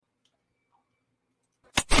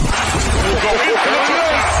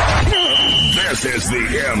This is the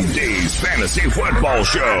MD's Fantasy Football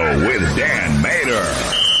Show with Dan Mater,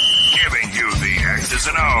 giving you the X's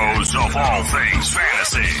and O's of all things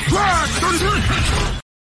fantasy.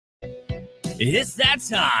 It's that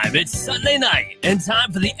time. It's Sunday night and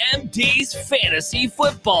time for the MD's Fantasy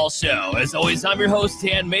Football Show. As always, I'm your host,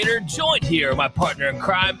 Dan Mater, joined here my partner in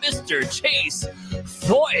crime, Mr. Chase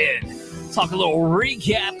Thornton. Talk a little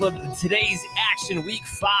recap of today's action, week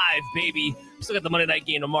 5, baby. Still got the Monday night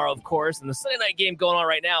game tomorrow, of course, and the Sunday night game going on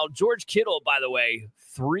right now. George Kittle, by the way,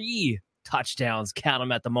 3 touchdowns. Count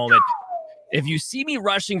them at the moment. If you see me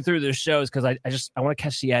rushing through the shows, because I want to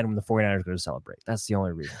catch the end when the 49ers go to celebrate. That's the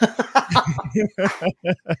only reason.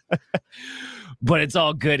 But it's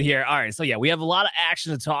all good here. All right, so yeah, we have a lot of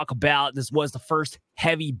action to talk about. This was the first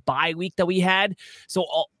heavy bye week that we had. So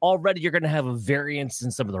already you're going to have a variance in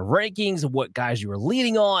some of the rankings of what guys you were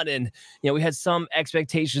leading on. And, we had some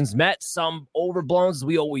expectations met, some overblown, as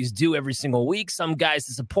we always do every single week. Some guys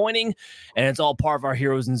disappointing, and it's all part of our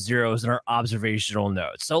heroes and zeros and our observational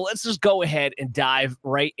notes. So let's just go ahead and dive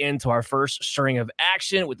right into our first string of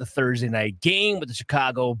action with the Thursday night game with the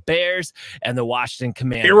Chicago Bears and the Washington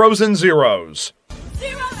Commanders. Heroes and zeros.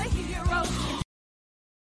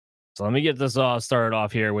 So let me get this all started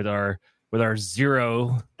off here with our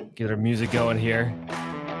zero. Get our music going here.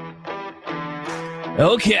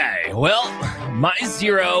 Okay, well, my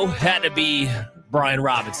zero had to be Brian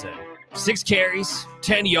Robinson. 6 carries,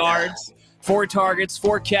 10 yards, 4 targets,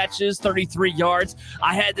 4 catches, 33 yards.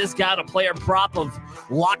 I had this guy on a player prop of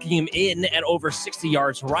locking him in at over 60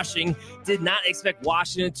 yards rushing. Did not expect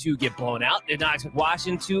Washington to get blown out. Did not expect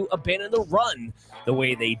Washington to abandon the run the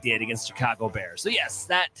way they did against Chicago Bears. So yes,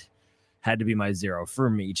 that had to be my zero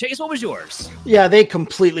for me. Chase, what was yours? Yeah, they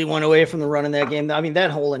completely went away from the run in that game. I mean,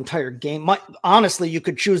 that whole entire game. Honestly, you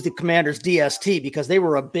could choose the Commanders DST because they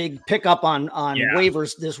were a big pickup on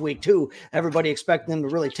waivers this week too. Everybody expecting them to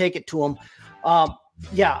really take it to them.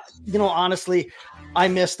 Honestly, I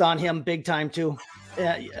missed on him big time too.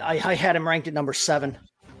 I had him ranked at number 7,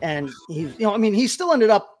 and he still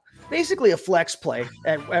ended up basically a flex play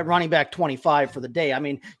at running back 25 for the day. I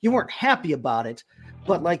mean, you weren't happy about it.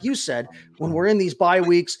 But like you said, when we're in these bye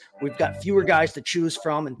weeks, we've got fewer guys to choose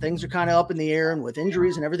from and things are kind of up in the air, and with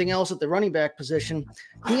injuries and everything else at the running back position,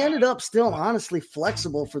 he ended up still honestly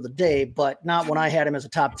flexible for the day, but not when I had him as a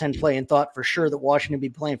top 10 play and thought for sure that Washington would be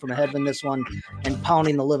playing from ahead in this one and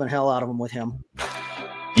pounding the living hell out of him with him.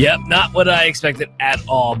 Yep, not what I expected at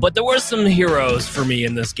all. But there were some heroes for me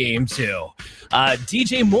in this game, too.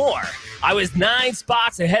 DJ Moore. I was 9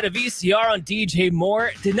 spots ahead of ECR on DJ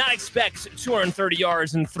Moore. Did not expect 230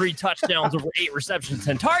 yards and 3 touchdowns over 8 receptions,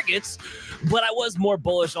 10 targets, but I was more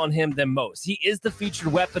bullish on him than most. He is the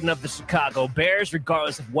featured weapon of the Chicago Bears,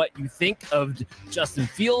 regardless of what you think of Justin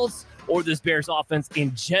Fields or this Bears offense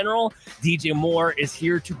in general. DJ Moore is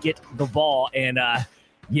here to get the ball, and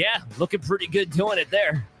looking pretty good doing it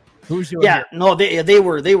there. Who's your hero? No, they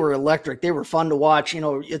were electric. They were fun to watch.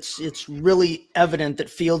 It's really evident that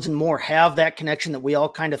Fields and Moore have that connection that we all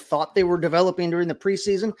kind of thought they were developing during the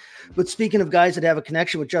preseason. But speaking of guys that have a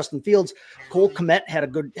connection with Justin Fields, Cole Kmet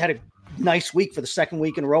had a nice week for the second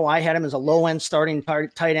week in a row. I had him as a low-end starting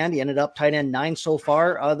tight end. He ended up tight end 9 so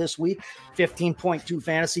far this week, 15.2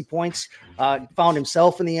 fantasy points. Found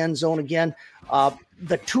himself in the end zone again.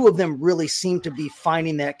 The two of them really seem to be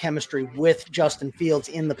finding that chemistry with Justin Fields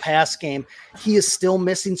in the pass game. He is still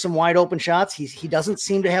missing some wide open shots. He doesn't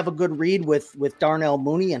seem to have a good read with Darnell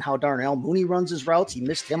Mooney and how Darnell Mooney runs his routes. He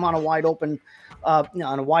missed him on a wide open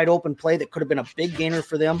play that could have been a big gainer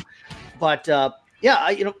for them. But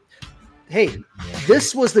hey,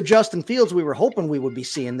 this was the Justin Fields we were hoping we would be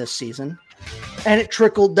seeing this season. And it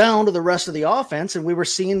trickled down to the rest of the offense, and we were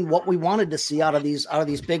seeing what we wanted to see out of these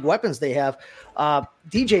big weapons they have.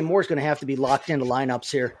 DJ Moore is going to have to be locked into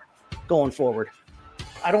lineups here going forward.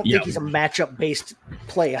 I don't think he's a matchup-based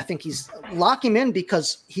play. I think he's lock him in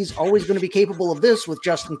because he's always going to be capable of this with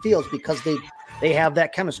Justin Fields because they have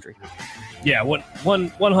that chemistry. Yeah,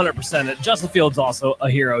 100%. Justin Fields also a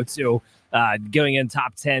hero too, going in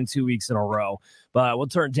top 10 2 weeks in a row. But we'll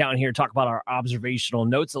turn down here and talk about our observational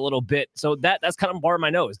notes a little bit. So that's kind of part of my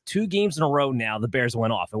nose. 2 games in a row now, the Bears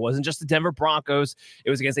went off. It wasn't just the Denver Broncos. It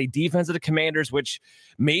was against a defense of the Commanders, which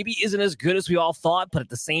maybe isn't as good as we all thought, but at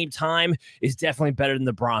the same time is definitely better than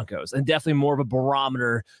the Broncos and definitely more of a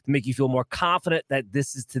barometer to make you feel more confident that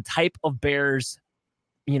this is the type of Bears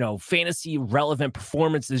fantasy relevant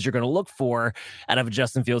performances you're going to look for out of a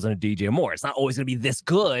Justin Fields and a DJ Moore. It's not always going to be this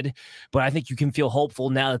good, but I think you can feel hopeful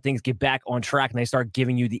now that things get back on track and they start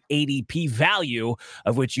giving you the ADP value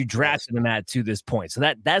of which you drafted them at to this point.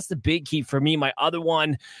 So that's the big key for me. My other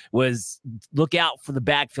one was look out for the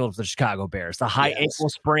backfield of the Chicago Bears, the high ankle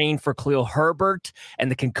sprain for Khalil Herbert and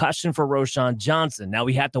the concussion for Roschon Johnson. Now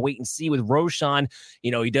we have to wait and see with Roschon.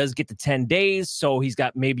 He does get to 10 days, so he's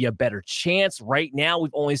got maybe a better chance. Right now,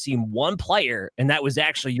 we've only seen one player, and that was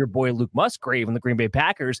actually your boy Luke Musgrave and the Green Bay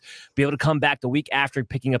Packers, be able to come back the week after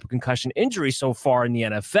picking up a concussion injury so far in the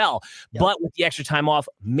NFL. Yep. But with the extra time off,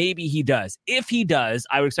 maybe he does. If he does,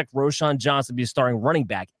 I would expect Roschon Johnson to be a starting running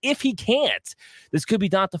back. If he can't, this could be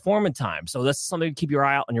D'Onta Foreman time. So that's something to keep your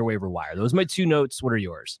eye out on your waiver wire. Those are my two notes. What are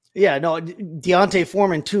yours? Yeah, no, D'Onta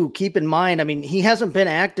Foreman too. Keep in mind, he hasn't been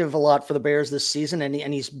active a lot for the Bears this season,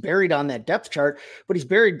 and he's buried on that depth chart, but he's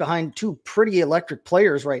buried behind two pretty electric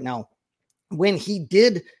players right now. When he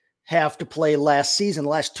did have to play last season,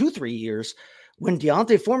 last 2-3 years, when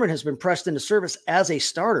D'Onta Foreman has been pressed into service as a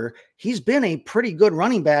starter, he's been a pretty good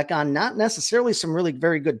running back on not necessarily some really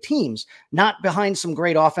very good teams, not behind some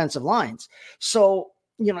great offensive lines. So,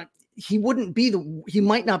 he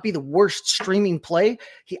might not be the worst streaming play.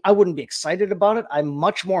 I wouldn't be excited about it. I'm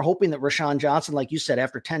much more hoping that Roschon Johnson, like you said,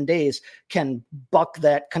 after 10 days can buck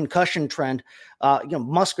that concussion trend.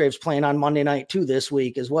 Musgrave's playing on Monday night too this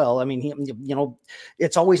week as well.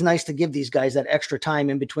 It's always nice to give these guys that extra time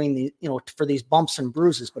in between for these bumps and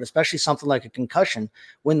bruises, but especially something like a concussion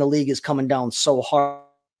when the league is coming down so hard.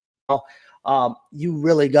 You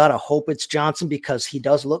really got to hope it's Johnson because he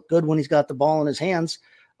does look good when he's got the ball in his hands.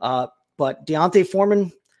 But D'Onta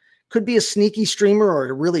Foreman could be a sneaky streamer or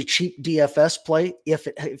a really cheap DFS play if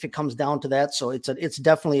it comes down to that. So it's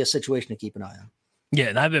definitely a situation to keep an eye on. Yeah,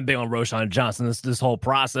 and I've been big on Roschon Johnson this whole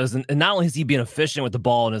process. And not only is he being efficient with the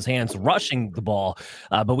ball in his hands, rushing the ball,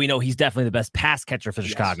 but we know he's definitely the best pass catcher for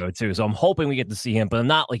Chicago, too. So I'm hoping we get to see him, but I'm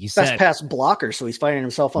not, like you said. Best pass blocker, so he's finding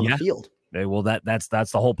himself on the field. Well, that's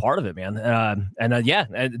the whole part of it, man.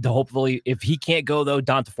 Hopefully, if he can't go, though,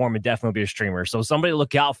 D'Onta Foreman definitely will be a streamer. So somebody to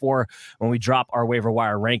look out for when we drop our waiver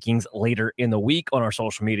wire rankings later in the week on our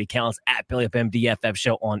social media accounts at BillyUpMDFF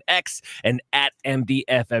Show on X and at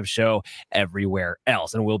MDFF Show everywhere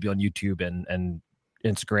else. And we'll be on YouTube and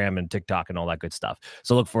Instagram and TikTok and all that good stuff.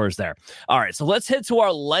 So look for us there. All right, so let's head to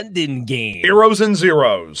our London game. Heroes and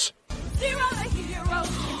zeros.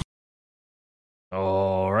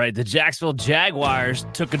 All right, the Jacksonville Jaguars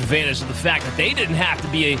took advantage of the fact that they didn't have to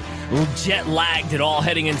be jet lagged at all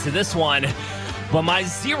heading into this one. But my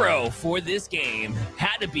zero for this game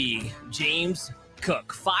had to be James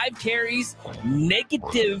Cook. 5 carries,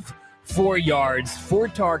 negative 4 yards, 4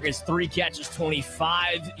 targets, 3 catches,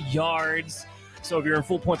 25 yards. So if you're in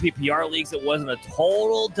full point PPR leagues, it wasn't a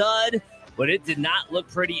total dud, but it did not look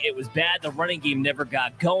pretty. It was bad. The running game never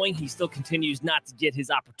got going. He still continues not to get his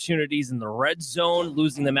opportunities in the red zone,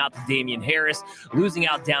 losing them out to Damian Harris, losing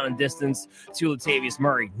out down in distance to Latavius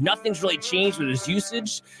Murray. Nothing's really changed with his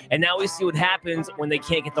usage, and now we see what happens when they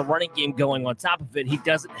can't get the running game going on top of it. He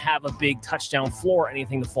doesn't have a big touchdown floor or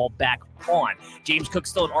anything to fall back on. James Cook's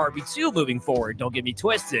still an RB2 moving forward. Don't get me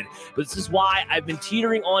twisted. But this is why I've been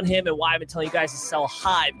teetering on him and why I've been telling you guys to sell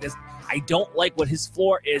high, because I don't like what his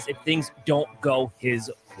floor is if things don't go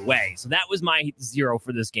his way. So that was my zero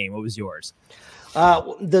for this game. What was yours?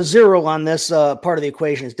 The zero on this part of the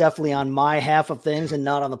equation is definitely on my half of things and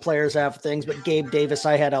not on the players' half of things. But Gabe Davis,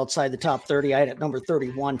 I had outside the top 30. I had at number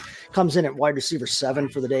 31. Comes in at wide receiver 7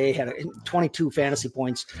 for the day. Had 22 fantasy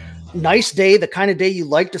points. Nice day, the kind of day you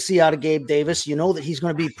like to see out of Gabe Davis. You know that he's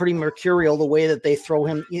going to be pretty mercurial the way that they throw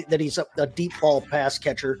him, that he's a deep ball pass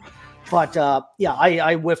catcher. But,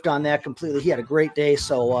 I whiffed on that completely. He had a great day.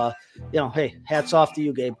 So, hey, hats off to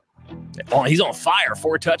you, Gabe. Oh, he's on fire.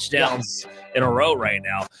 4 touchdowns in a row right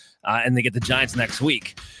now. And they get the Giants next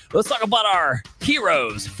week. Let's talk about our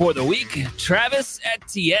heroes for the week. Travis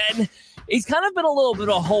Etienne. He's kind of been a little bit of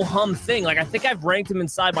a ho-hum thing. Like, I think I've ranked him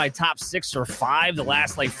inside my top 6 or 5 the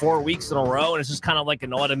last, 4 weeks in a row, and it's just kind of like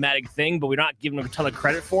an automatic thing, but we're not giving him a ton of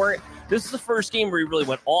credit for it. This is the first game where he really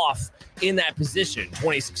went off in that position.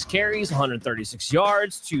 26 carries, 136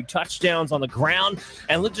 yards, 2 touchdowns on the ground,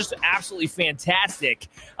 and looked just absolutely fantastic.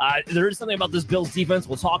 There is something about this Bills defense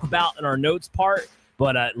we'll talk about in our notes part,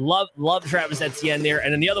 But love Travis Etienne there.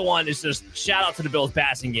 And then the other one is just shout out to the Bills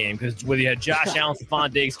passing game, because whether you had Josh Allen,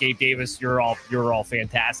 Stephon Diggs, Gabe Davis, you're all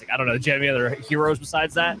fantastic. I don't know. Do you have any other heroes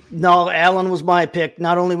besides that? No, Allen was my pick.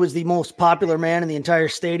 Not only was the most popular man in the entire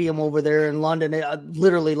stadium over there in London,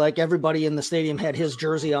 literally like everybody in the stadium had his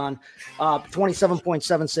jersey on.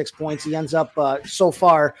 27.76 points. He ends up so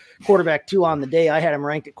far quarterback 2 on the day. I had him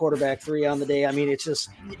ranked at quarterback 3 on the day. I mean, it's just,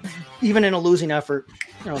 even in a losing effort,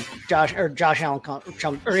 Josh Allen,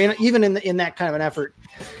 even in that kind of an effort,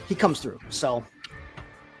 he comes through. So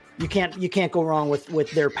you can't go wrong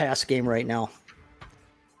with their pass game right now.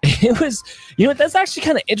 It was, that's actually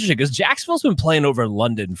kind of interesting, because Jacksonville's been playing over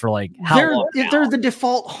London for like how long now? They're the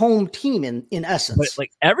default home team in essence. But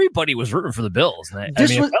like everybody was rooting for the Bills. It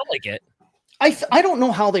felt like it. I don't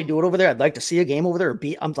know how they do it over there. I'd like to see a game over there, or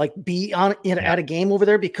be at a game over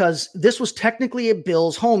there, because this was technically a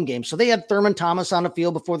Bills home game. So they had Thurman Thomas on the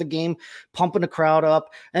field before the game, pumping the crowd up,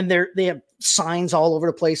 and they have signs all over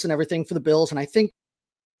the place and everything for the Bills. And I think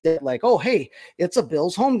they're like, oh, hey, it's a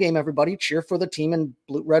Bills home game. Everybody cheer for the team in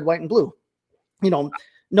blue, red, white, and blue.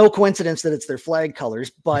 No coincidence that it's their flag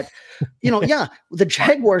colors, but the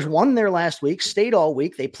Jaguars won there last week, stayed all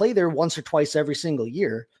week. They play there once or twice every single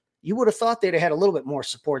year. You would have thought they'd have had a little bit more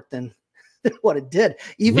support than what it did.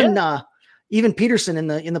 Even Peterson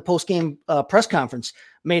in the post-game press conference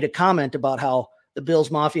made a comment about how the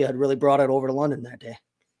Bills Mafia had really brought it over to London that day.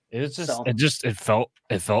 It felt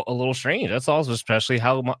a little strange. That's also especially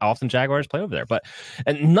how often Jaguars play over there. But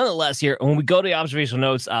and nonetheless, here when we go to the observational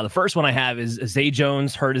notes, the first one I have is Zay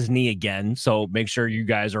Jones hurt his knee again. So make sure you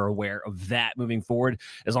guys are aware of that moving forward.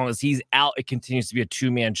 As long as he's out, it continues to be a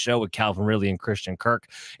 2-man show with Calvin Ridley and Christian Kirk.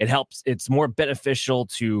 It's more beneficial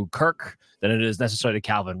to Kirk than it is necessarily to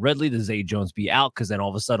Calvin Ridley to Zay Jones be out, because then all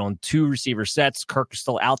of a sudden on 2 receiver sets, Kirk is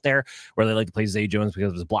still out there, where they like to play Zay Jones because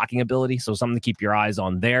of his blocking ability. So something to keep your eyes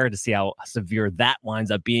on there to see how severe that winds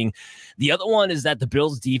up being. The other one is that the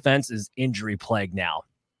Bills defense is injury plagued now.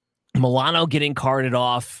 Milano getting carted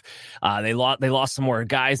off. They lost some more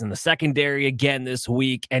guys in the secondary again this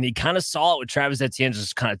week, and he kind of saw it with Travis Etienne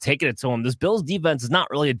just kind of taking it to him. This Bills defense is not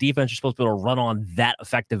really a defense you're supposed to be able to run on that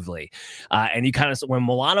effectively. And you kind of, when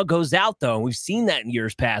Milano goes out, though, and we've seen that in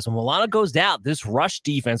years past, when Milano goes out, this rush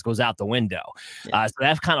defense goes out the window. So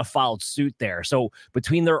that kind of followed suit there. So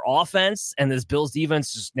between their offense and this Bills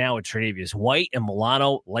defense, just now with Tre'Davious White and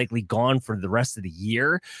Milano likely gone for the rest of the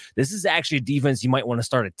year, this is actually a defense you might want to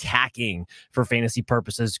start attacking for fantasy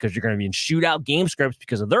purposes, because you're going to be in shootout game scripts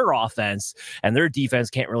because of their offense, and their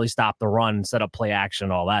defense can't really stop the run, set up play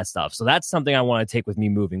action, all that stuff. So that's something I want to take with me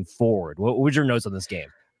moving forward. What was your notes on this game?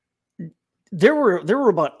 There were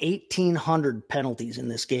about 1,800 penalties in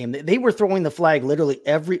this game. They were throwing the flag literally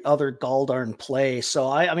every other goldarn play. So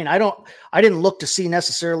I didn't look to see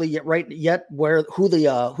necessarily yet who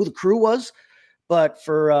the crew was. But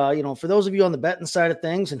for those of you on the betting side of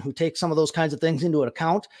things and who take some of those kinds of things into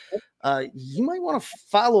account, you might want to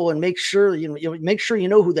follow and make sure you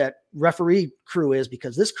know who that referee crew is,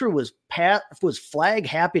 because this crew was flag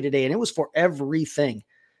happy today, and it was for everything.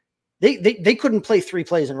 They couldn't play 3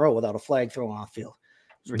 plays in a row without a flag thrown off field.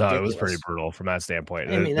 No, it was pretty brutal from that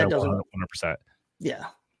standpoint. I mean, that doesn't 100%. Yeah.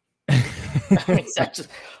 That's just,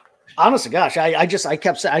 honest to gosh,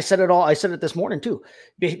 I said it all. I said it this morning too.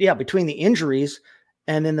 Yeah, between the injuries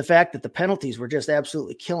and then the fact that the penalties were just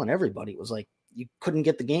absolutely killing everybody, it was like you couldn't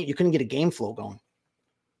get a game flow going.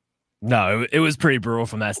 No, it was pretty brutal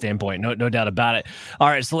from that standpoint. No doubt about it. All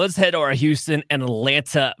right, so let's head to our Houston and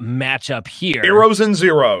Atlanta matchup here. Heroes and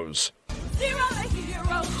zeros.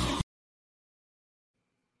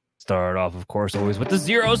 Start off, of course, always with the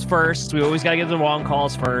zeros first. We always got to give the wrong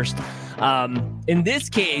calls first. In this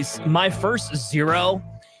case, my first zero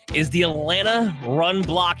is the Atlanta run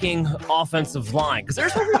blocking offensive line, because they're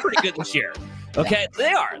supposed to be pretty good this year. Okay,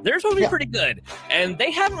 they are. They're supposed to be pretty good, and they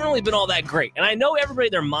haven't really been all that great. And I know everybody,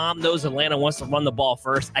 their mom knows Atlanta wants to run the ball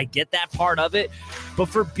first. I get that part of it, but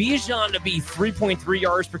for Bijan to be 3.3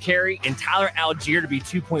 yards per carry and Tyler Algier to be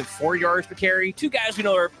 2.4 yards per carry, 2 guys we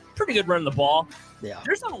know are pretty good running the ball. Yeah.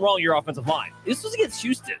 There's nothing wrong with your offensive line. This was against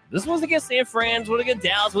Houston. This was against San Fran. This was against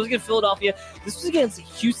Dallas. This was against Philadelphia. This was against the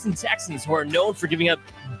Houston Texans, who are known for giving up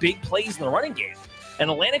big plays in the running game. And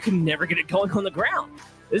Atlanta could never get it going on the ground.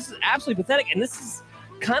 This is absolutely pathetic. And this has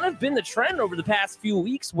kind of been the trend over the past few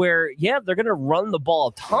weeks where, they're going to run the ball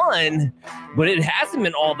a ton, but it hasn't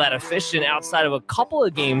been all that efficient outside of a couple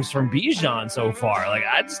of games from Bijan so far. Like,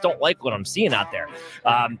 I just don't like what I'm seeing out there.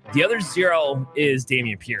 The other zero is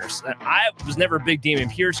Dameon Pierce. I was never a big Dameon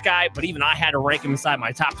Pierce guy, but even I had to rank him inside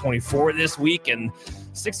my top 24 this week, and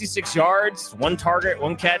 66 yards, 1 target,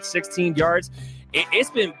 1 catch, 16 yards. it's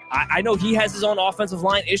been, I know he has his own offensive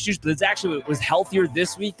line issues, but it's actually was healthier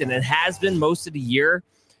this week than it has been most of the year.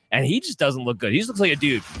 And he just doesn't look good. He just looks like a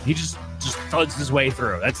dude. He just thuds his way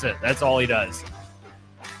through. That's it. That's all he does.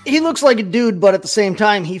 He looks like a dude, but at the same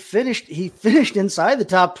time, he finished inside the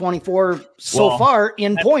top 24 so far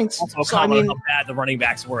in points. Also so how bad the running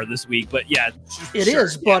backs were this week, but yeah, it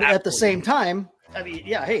is. But at the same time, I mean,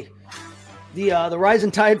 yeah, hey, the rising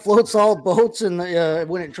tide floats all boats, and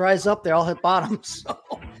when it dries up, they all hit bottom. So,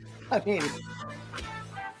 I mean,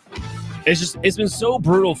 it's been so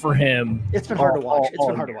brutal for him. It's been hard to watch. It's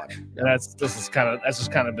been hard to watch. And that's just kind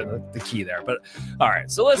of been the key there. But all right,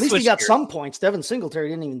 so let's. At least he got gears. some points. Devin Singletary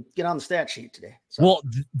didn't even get on the stat sheet today. So. Well,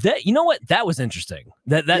 that you know what, that was interesting.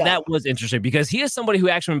 That was interesting because he is somebody who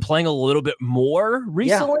actually been playing a little bit more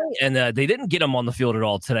recently, and they didn't get him on the field at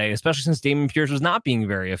all today, especially since Dameon Pierce was not being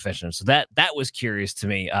very efficient. So that was curious to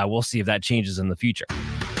me. We'll see if that changes in the future.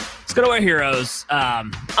 Let's go to our heroes.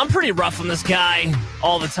 I'm pretty rough on this guy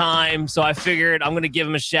all the time, so I figured I'm going to give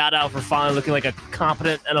him a shout out for finally looking like a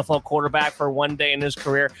competent NFL quarterback for one day in his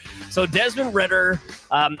career. So Desmond Ridder,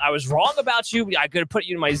 I was wrong about you. I could have put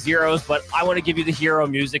you in my zeros, but I want to give you the hero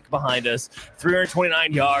music behind us.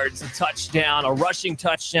 329 yards, a touchdown, a rushing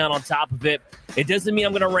touchdown on top of it. It doesn't mean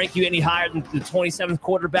I'm going to rank you any higher than the 27th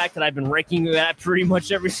quarterback that I've been ranking you at pretty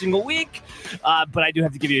much every single week. But I do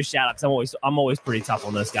have to give you a shout out because I'm always pretty tough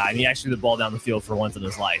on this guy. And he actually threw the ball down the field for once in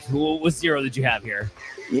his life. What zero did you have here?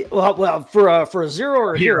 Yeah, well, for a zero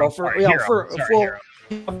or a hero, hero.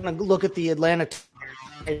 I'm going to look at the Atlanta. To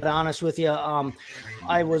be honest with you,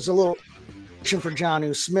 I was a little for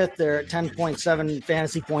Jonnu Smith there at 10.7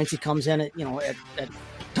 fantasy points. He comes in at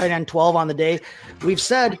tight end 12 on the day. We've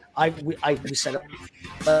said, we said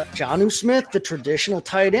Jonnu Smith, the traditional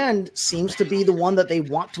tight end, seems to be the one that they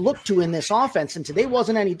want to look to in this offense. And today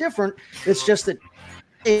wasn't any different. It's just that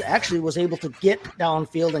it actually was able to get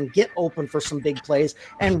downfield and get open for some big plays,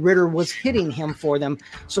 and Ridder was hitting him for them.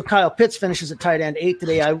 So Kyle Pitts finishes at tight end 8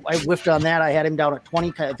 today. I whiffed on that. I had him down at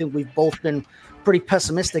 20. I think we've both been pretty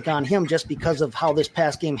pessimistic on him just because of how this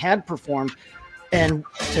past game had performed. And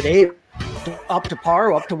today, up to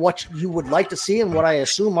par, up to what you would like to see and what I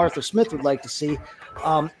assume Arthur Smith would like to see.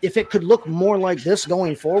 If it could look more like this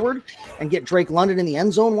going forward and get Drake London in the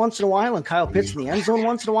end zone once in a while and Kyle Pitts in the end zone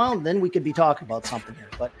once in a while, then we could be talking about something here.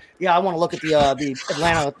 But yeah, I want to look at the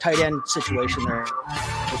Atlanta tight end situation there.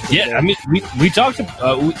 Yeah, I mean, we talked.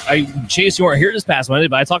 Chase, you weren't here this past Monday,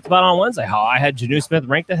 but I talked about on Wednesday how I had Jonnu Smith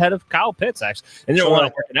ranked ahead of Kyle Pitts actually, and they didn't want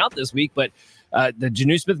to work it out this week, but the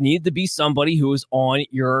Jonnu Smith needed to be somebody who was on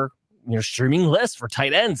your streaming list for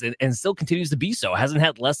tight ends and still continues to be so. Hasn't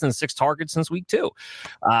had less than 6 targets since week 2.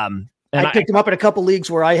 And I picked him up in a couple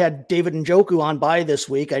leagues where I had David Njoku on bye this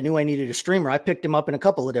week. I knew I needed a streamer. I picked him up in a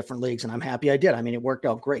couple of different leagues, and I'm happy I did. I mean, it worked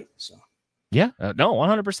out great. So. Yeah, no,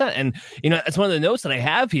 100%. And, that's one of the notes that I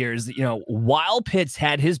have here is, while Pitts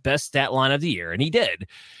had his best stat line of the year, and he did,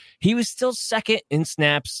 he was still second in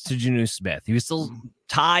snaps to Jonnu Smith. He was still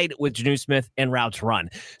tied with Jonnu Smith in routes run.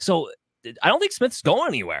 So I don't think Smith's going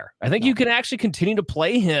anywhere. I think you can actually continue to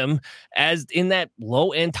play him as in that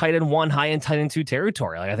low end tight end 1, high end tight end 2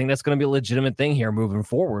 territory. Like, I think that's going to be a legitimate thing here moving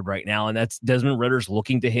forward right now. And that's Desmond Ridder's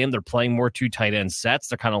looking to him. They're playing more 2 tight end sets.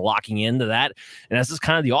 They're kind of locking into that. And that's just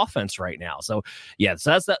kind of the offense right now. So yeah,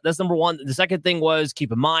 so that's number one. The second thing was,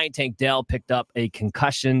 keep in mind, Tank Dell picked up a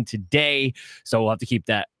concussion today. So we'll have to keep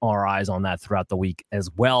our eyes on that throughout the week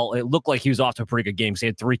as well. It looked like he was off to a pretty good game. So he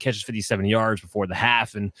had 3 catches, 57 yards before the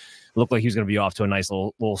half, and looked like he was going to be off to a nice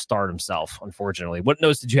little start himself, unfortunately. What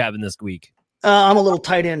notes did you have in this week? I'm a little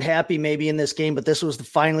tight end happy maybe in this game, but this was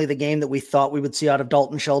finally the game that we thought we would see out of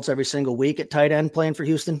Dalton Schultz every single week at tight end playing for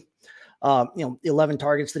Houston. 11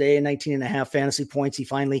 targets today and 19.5 fantasy points. He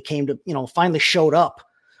finally finally showed up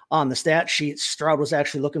on the stat sheet. Stroud was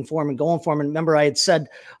actually looking for him and going for him. And remember, I had said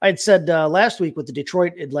last week with the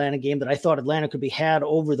Detroit Atlanta game that I thought Atlanta could be had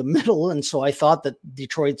over the middle. And so I thought that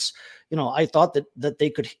Detroit's, I thought that they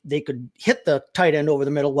could hit the tight end over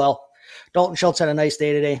the middle. Well, Dalton Schultz had a nice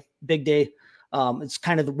day today, big day. It's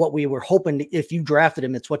kind of what we were hoping. If you drafted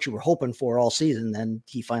him, it's what you were hoping for all season. Then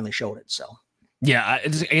he finally showed it. So. Yeah, I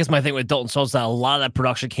guess my thing with Dalton Schultz, that a lot of that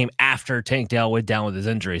production came after Tank Dell went down with his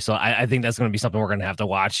injury. So I think that's going to be something we're going to have to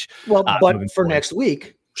watch. Well, but for next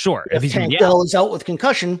week, sure. If Tank Dell is out with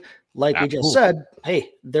concussion, like we just said, hey,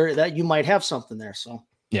 that you might have something there. So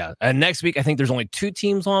yeah, and next week I think there's only 2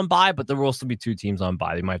 teams on bye, but there will still be 2 teams on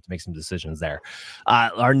bye. They might have to make some decisions there.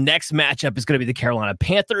 Our next matchup is going to be the Carolina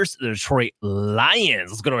Panthers, the Detroit Lions.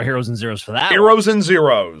 Let's go to our heroes and zeros for that. Heroes and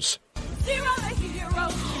zeros.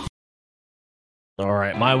 All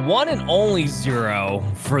right, my one and only 0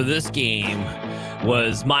 for this game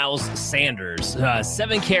was Miles Sanders.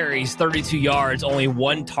 7 carries, 32 yards, only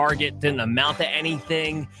 1 target, didn't amount to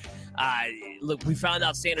anything. Look, we found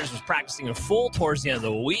out Sanders was practicing in full towards the end of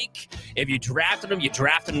the week. If you drafted him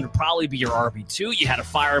to probably be your RB2. You had to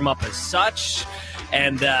fire him up as such.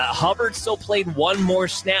 And Hubbard still played 1 more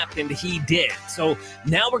snap than he did. So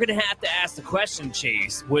now we're going to have to ask the question,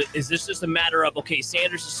 Chase. Is this just a matter of, okay,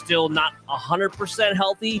 Sanders is still not 100%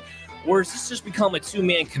 healthy? Or has this just become a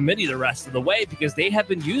 2-man committee the rest of the way? Because they have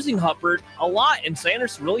been using Hubbard a lot, and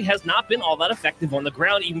Sanders really has not been all that effective on the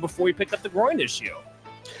ground even before he picked up the groin issue.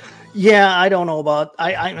 Yeah, I don't know about.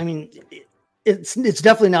 I mean, it's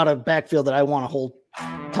definitely not a backfield that I want to hold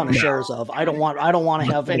a ton of shares of. I don't want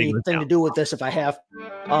to have anything to do with this if I have.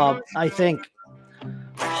 I think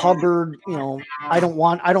Hubbard, I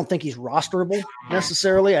don't think he's rosterable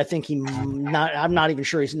necessarily. I think I'm not even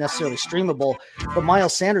sure he's necessarily streamable. But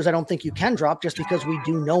Miles Sanders, I don't think you can drop just because we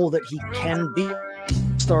do know that he can be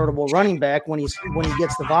startable running back when he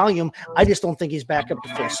gets the volume. I just don't think he's back up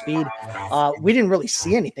to full speed. We didn't really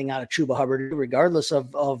see anything out of Chuba Hubbard, regardless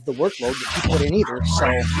of the workload that he put in either. So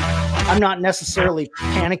I'm not necessarily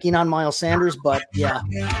panicking on Miles Sanders, but yeah,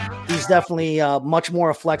 he's definitely much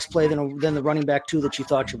more a flex play than the running back 2 that you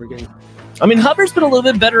thought you were getting. I mean, Hubbard's been a little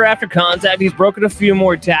bit better after contact. He's broken a few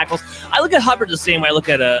more tackles. I look at Hubbard the same way I look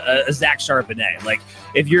at a Zach Charbonnet. Like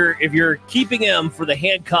if you're keeping him for the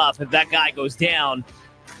handcuff, if that guy goes down,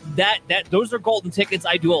 that those are golden tickets.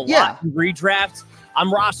 I do a lot in redrafts.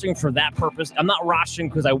 I'm rostering for that purpose. I'm not rostering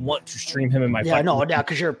because I want to stream him in my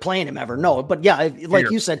because you're playing him ever. No, but yeah, like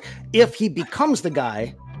you said, if he becomes the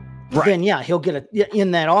guy, then he'll get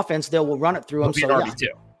in that offense. They will run it through him. So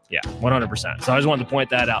yeah, 100%. So I just wanted to point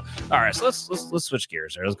that out. All right, so let's switch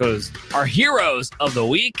gears here. Let's go to our heroes of the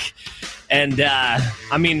week. And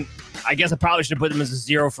I mean, I guess I probably should put them as a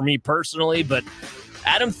 0 for me personally, but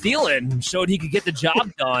Adam Thielen showed he could get the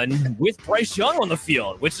job done with Bryce Young on the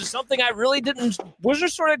field, which is something I really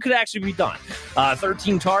wasn't sure that could actually be done.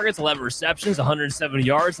 13 targets, 11 receptions, 170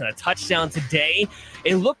 yards, and a touchdown today.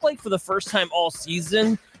 It looked like for the first time all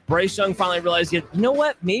season, Bryce Young finally realized, you know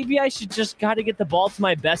what? Maybe I should just got to get the ball to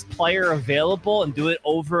my best player available and do it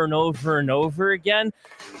over and over and over again.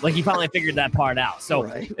 Like he finally figured that part out. So,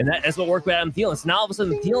 and that's what worked with Adam Thielen. So now all of a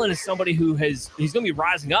sudden, Thielen is somebody who he's going to be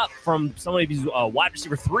rising up from somebody who's wide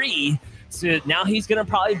receiver 3 to now he's going to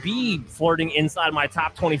probably be flirting inside my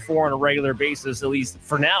top 24 on a regular basis, at least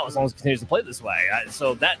for now, as long as he continues to play this way.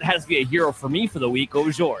 So that has to be a hero for me for the week. What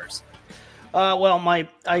was yours? Well,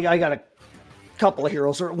 I got a couple of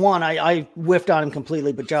heroes. One, I whiffed on him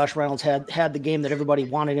completely, but Josh Reynolds had the game that everybody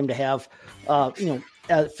wanted him to have.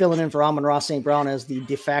 Filling in for Amon-Ra St. Brown as the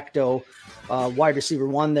de facto wide receiver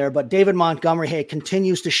 1 there. But David Montgomery,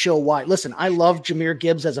 continues to show why. Listen, I love Jahmyr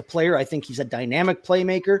Gibbs as a player. I think he's a dynamic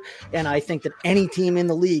playmaker, and I think that any team in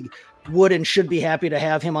the league would and should be happy to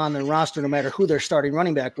have him on their roster no matter who their starting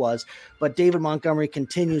running back was. But David Montgomery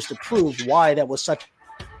continues to prove why that was such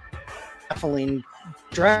a baffling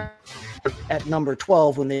draft at number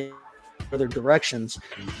 12 when they other directions.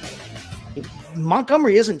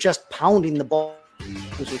 Montgomery isn't just pounding the ball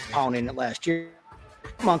as he was pounding it last year.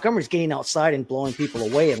 Montgomery's getting outside and blowing people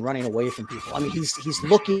away and running away from people. I mean, he's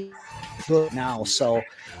looking good now. So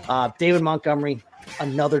David Montgomery,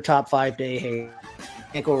 another top 5 day. Hey,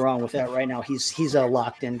 can't go wrong with that right now. He's a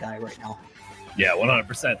locked in guy right now. Yeah,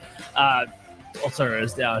 100%. I'll start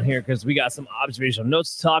us down here because we got some observational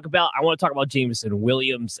notes to talk about. I want to talk about Jameson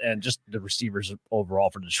Williams and just the receivers overall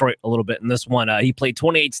for Detroit a little bit in this one. He played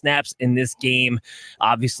 28 snaps in this game.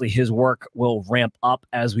 Obviously, his work will ramp up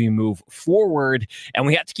as we move forward, and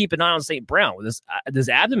we have to keep an eye on St. Brown with this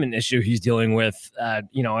abdomen issue he's dealing with. I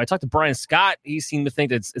talked to Brian Scott. He seemed to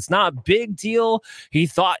think that it's not a big deal. He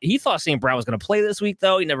thought St. Brown was going to play this week,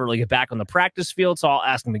 though. He never really got back on the practice field, so I'll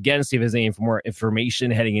ask him again, see if there's any more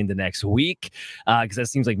information heading into next week. Because that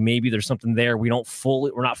seems like maybe there's something there we're not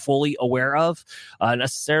fully aware of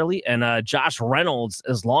necessarily. And Josh Reynolds,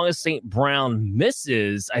 as long as St. Brown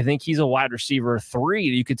misses, I think he's a wide receiver 3.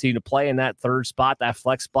 You continue to play in that third spot, that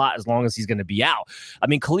flex spot, as long as he's going to be out. I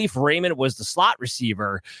mean, Khalif Raymond was the slot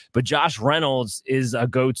receiver, but Josh Reynolds is a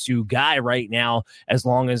go-to guy right now, as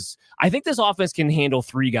long as I think this offense can handle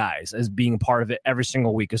 3 guys as being part of it every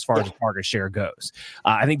single week as far as the target share goes.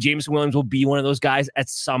 I think Jameson Williams will be one of those guys at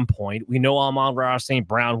some point. We know Amon-Ra St.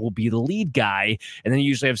 Brown will be the lead guy, and then you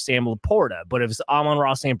usually have Sam Laporta. But if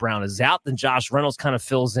Amon-Ra St. Brown is out, then Josh Reynolds kind of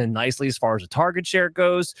fills in nicely as far as the target share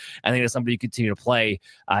goes. I think that's somebody you continue to play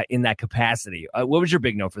in that capacity. What was your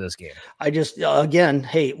big note for this game? I just, again,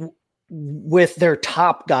 with their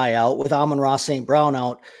top guy out, with Amon-Ra St. Brown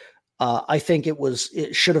out, I think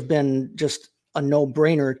it should have been just a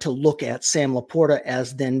no-brainer to look at Sam Laporta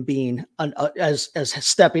as then being as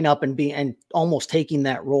stepping up and almost taking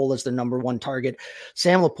that role as the number one target.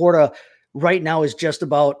 Sam Laporta right now is just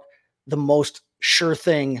about the most sure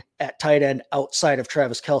thing at tight end outside of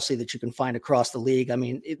Travis Kelce that you can find across the league. I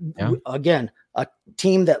mean, again, a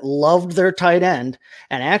team that loved their tight end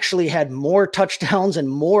and actually had more touchdowns and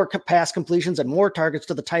more pass completions and more targets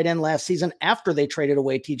to the tight end last season after they traded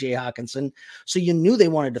away TJ Hawkinson. So you knew they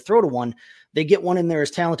wanted to throw to one. They get one in there as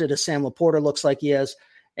talented as Sam Laporta looks like he is.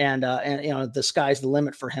 And the sky's the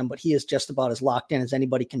limit for him, but he is just about as locked in as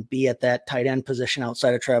anybody can be at that tight end position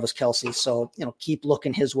outside of Travis Kelce. So, keep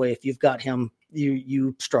looking his way. If you've got him,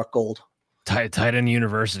 you struck gold. Tight end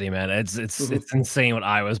university, man. It's insane what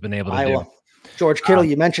Iowa's been able to do. George Kittle,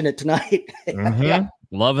 you mentioned it tonight. Yeah.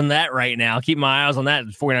 Loving that right now. Keep my eyes on that.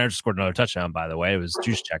 49ers scored another touchdown, by the way. It was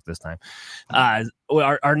juice check this time.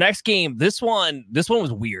 Our next game, this one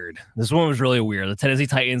was weird. This one was really weird. The Tennessee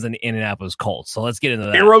Titans and Indianapolis Colts. So let's get into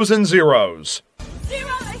that. Heroes and zeros.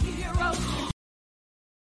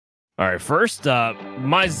 All right, first,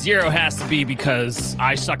 my zero has to be because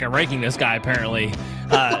I suck at ranking this guy, apparently.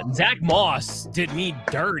 Zach Moss did me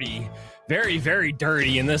dirty. Very, very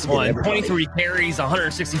dirty in this one. 23 carries,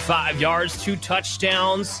 165 yards, 2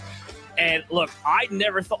 touchdowns. And look, I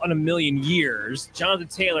never thought in a million years Jonathan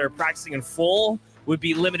Taylor practicing in full would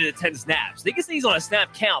be limited to 10 snaps. They can say he's on a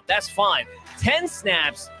snap count. That's fine. 10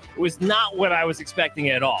 snaps was not what I was expecting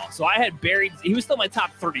at all. So I had buried – he was still my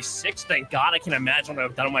top 36, thank God. I can't imagine what I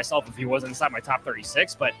would have done to myself if he wasn't inside my top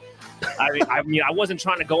 36. But, I mean, I wasn't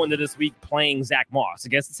trying to go into this week playing Zach Moss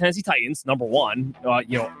against the Tennessee Titans, number one, one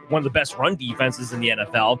of the best run defenses in the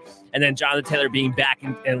NFL, and then Jonathan Taylor being back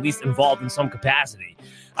and at least involved in some capacity.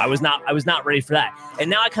 I was not ready for that. And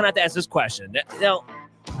now I kind of have to ask this question. Now,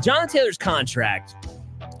 Jonathan Taylor's contract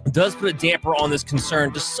does put a damper on this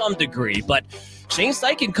concern to some degree, but Shane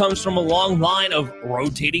Steichen comes from a long line of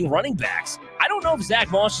rotating running backs. I don't know if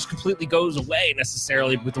Zach Moss just completely goes away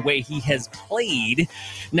necessarily with the way he has played.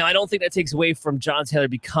 Now, I don't think that takes away from John Taylor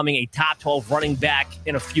becoming a top 12 running back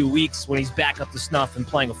in a few weeks when he's back up to snuff and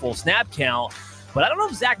playing a full snap count. But I don't know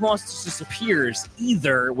if Zach Moss just disappears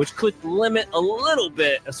either, which could limit a little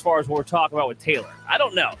bit as far as what we're talking about with Taylor. I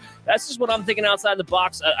don't know. That's just what I'm thinking outside the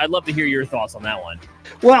box. I'd love to hear your thoughts on that one.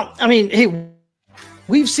 Well, I mean, hey,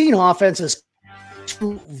 we've seen offenses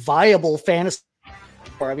viable fantasy.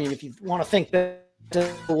 I mean, if you want to think that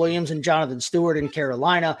Williams and Jonathan Stewart in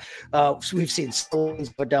Carolina, we've seen Stones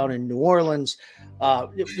put down in New Orleans.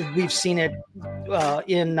 We've seen it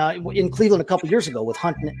in Cleveland a couple years ago with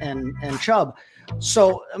Hunt and Chubb.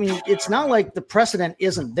 So, I mean, it's not like the precedent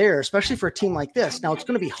isn't there, especially for a team like this. Now, it's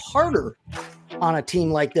going to be harder on a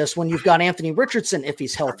team like this when you've got Anthony Richardson, if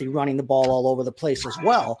he's healthy, running the ball all over the place as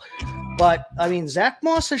well. But, I mean, Zach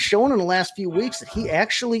Moss has shown in the last few weeks that he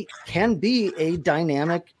actually can be a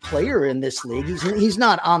dynamic player in this league. He's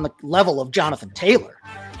not on the level of Jonathan Taylor.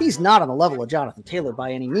 He's not on the level of Jonathan Taylor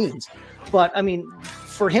by any means. But, I mean,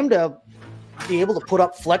 for him to be able to put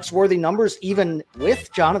up flex-worthy numbers even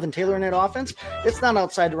with Jonathan Taylor in that offense, it's not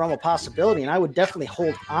outside the realm of possibility. And I would definitely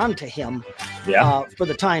hold on to him for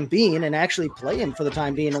the time being and actually play him for the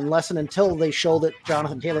time being unless and until they show that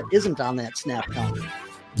Jonathan Taylor isn't on that snap count.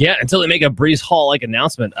 Yeah, until they make a Breece Hall-like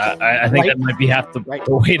announcement. I think that might be half the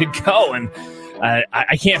way to go. And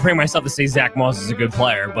I can't bring myself to say Zach Moss is a good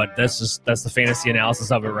player, but that's the fantasy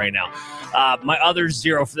analysis of it right now. My other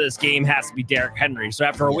zero for this game has to be Derrick Henry. So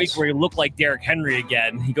after a week where he looked like Derrick Henry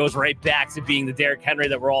again, he goes right back to being the Derrick Henry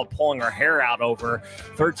that we're all pulling our hair out over.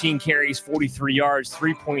 13 carries, 43 yards,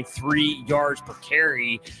 3.3 yards per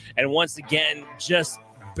carry. And once again, just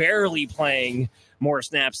barely playing more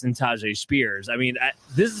snaps than Tajay Spears. I mean,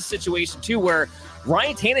 this is a situation, too, where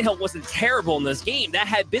Ryan Tannehill wasn't terrible in this game. That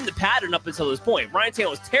had been the pattern up until this point. Ryan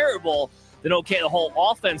Tannehill was terrible, then the whole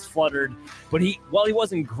offense fluttered. But while he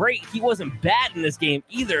wasn't great, he wasn't bad in this game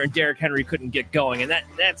either, and Derrick Henry couldn't get going. And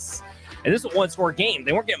this is a one-score game.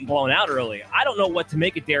 They weren't getting blown out early. I don't know what to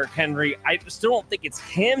make of Derrick Henry. I still don't think it's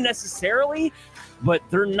him necessarily, but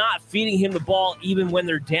they're not feeding him the ball even when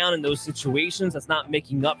they're down in those situations. That's not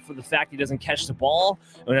making up for the fact he doesn't catch the ball.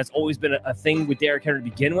 I mean, that's always been a thing with Derrick Henry to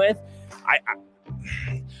begin with.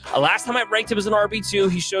 Last time I ranked him as an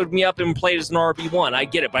RB2, he showed me up and played as an RB1. I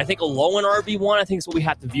get it, but I think a low in RB1, I think is what we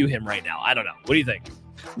have to view him right now. I don't know. What do you think?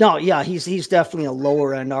 No, yeah, he's definitely a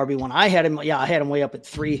lower end RB1. I had him way up at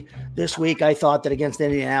 3 this week. I thought that against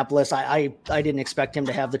Indianapolis, I didn't expect him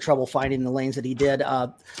to have the trouble finding the lanes that he did.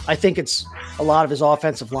 I think it's a lot of his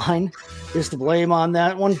offensive line is to blame on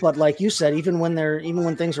that one. But like you said, even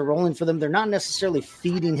when things are rolling for them, they're not necessarily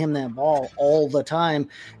feeding him that ball all the time.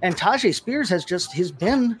 And Tajay Spears he's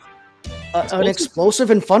been an explosive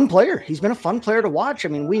and fun player. He's been a fun player to watch. I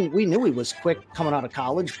mean, we knew he was quick coming out of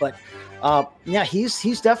college, but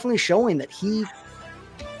he's definitely showing that he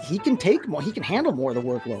can take more, he can handle more of the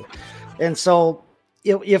workload. And so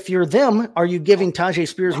if you're them, are you giving Tajay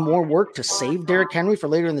Spears more work to save Derrick Henry for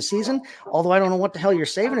later in the season? Although I don't know what the hell you're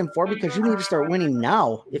saving him for, because you need to start winning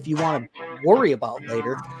now if you want to worry about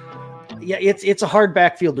later. Yeah, it's a hard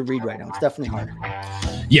backfield to read right now. It's definitely hard.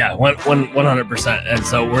 Yeah, 100%. And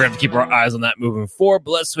so we're going to have to keep our eyes on that moving forward.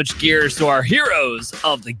 But let's switch gears to our heroes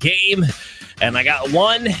of the game. And I got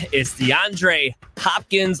one. It's DeAndre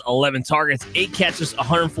Hopkins, 11 targets, 8 catches,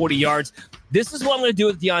 140 yards. This is what I'm going to do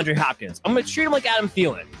with DeAndre Hopkins. I'm going to treat him like Adam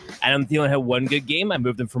Thielen. Adam Thielen had one good game. I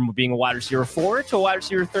moved him from being a wide receiver 4 to a wide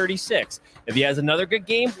receiver 36. If he has another good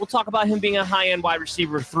game, we'll talk about him being a high-end wide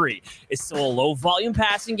receiver 3. It's still a low-volume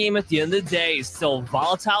passing game at the end of the day. It's still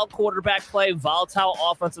volatile quarterback play, volatile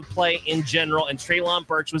offensive play in general, and Treylon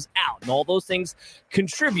Burks was out. And all those things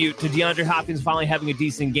contribute to DeAndre Hopkins finally having a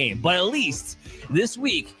decent game. But at least this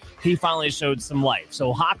week, he finally showed some life.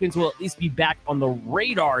 So Hopkins will at least be back on the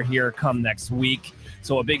radar here come next week.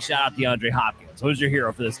 So a big shout out to DeAndre Hopkins. Who's your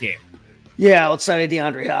hero for this game? Yeah, outside of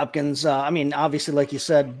DeAndre Hopkins, obviously, like you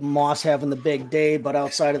said, Moss having the big day, but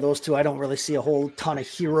outside of those two, I don't really see a whole ton of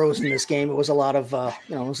heroes in this game. It was a lot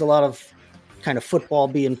of, kind of football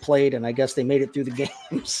being played, and I guess they made it through the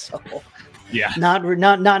game. So, yeah,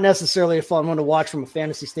 not necessarily a fun one to watch from a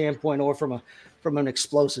fantasy standpoint or from an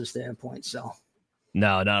explosive standpoint. So.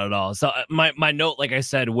 No, not at all. So my note, like I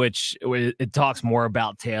said, which it talks more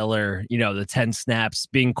about Taylor, the 10 snaps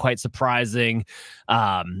being quite surprising.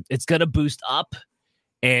 It's going to boost up.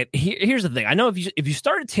 And here's the thing. I know if you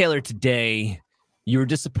started Taylor today, you were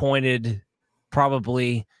disappointed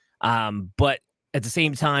probably. But at the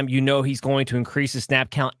same time, he's going to increase his snap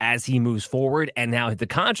count as he moves forward. And now the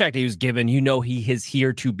contract he was given, he is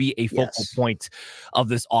here to be a focal point of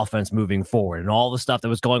this offense moving forward. And all the stuff that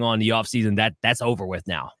was going on in the offseason, that's over with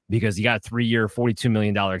now because he got a 3-year, $42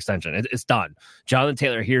 million extension. It's done. Jonathan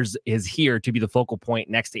Taylor is here to be the focal point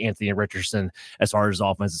next to Anthony Richardson as far as his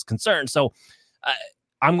offense is concerned. So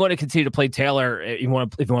I'm going to continue to play Taylor. If you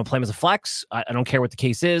want to play him as a flex, I don't care what the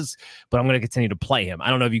case is, but I'm going to continue to play him. I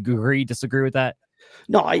don't know if you disagree with that.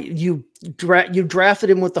 No, you drafted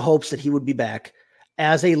him with the hopes that he would be back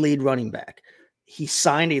as a lead running back. He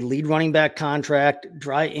signed a lead running back contract.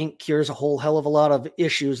 Dry ink cures a whole hell of a lot of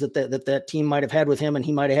issues that team might have had with him and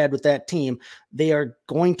he might have had with that team. They are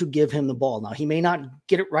going to give him the ball. Now, he may not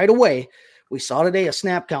get it right away. We saw today a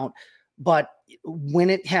snap count, but when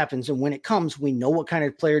it happens and when it comes, we know what kind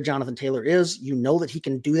of player Jonathan Taylor is. You know that he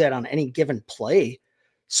can do that on any given play.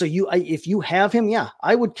 So if you have him,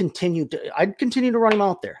 I'd continue to run him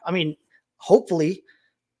out there. I mean, hopefully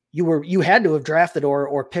you had to have drafted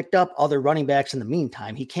or picked up other running backs in the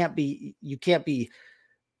meantime. You can't be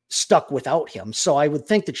stuck without him. So I would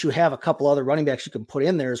think that you have a couple other running backs you can put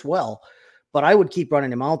in there as well, but I would keep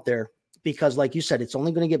running him out there because like you said, it's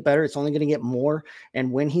only going to get better. It's only going to get more. And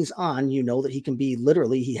when he's on, that he can be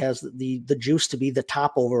he has the juice to be the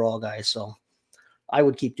top overall guy. So I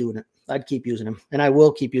would keep doing it. I'd keep using him, and I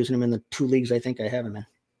will keep using him in the 2 leagues I think I have him in.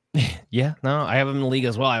 Yeah, no, I have him in the league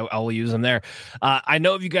as well. I will use him there. I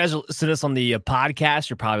know if you guys listen to this on the podcast,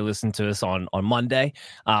 you're probably listening to this on Monday.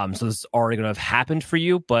 So this is already going to have happened for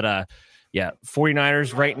you. But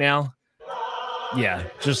 49ers right now. Yeah,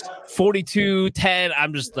 just 42-10.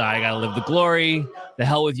 I got to live the glory. The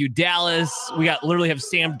hell with you, Dallas. We literally have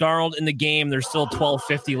Sam Darnold in the game. There's still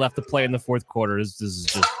 12:50 left to play in the fourth quarter. This is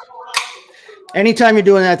just... Anytime you're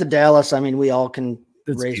doing that to Dallas, I mean, we all can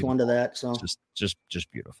raise one to that. So just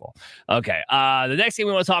beautiful. Okay. The next thing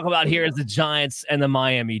we want to talk about here is the Giants and the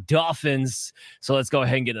Miami Dolphins. So let's go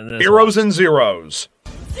ahead and get into this. Heroes and zeros.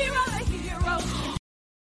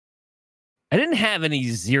 I didn't have any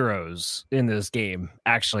zeros in this game,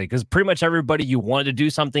 actually, because pretty much everybody you wanted to do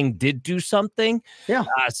something did do something. Yeah.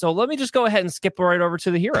 So let me just go ahead and skip right over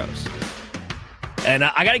to the heroes. And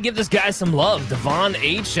I got to give this guy some love. Devon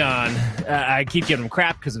Achane. I keep giving him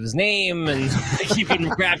crap because of his name, and I keep giving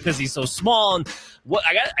him crap because he's so small. And what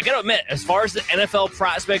I got to admit, as far as the NFL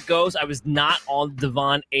prospect goes, I was not on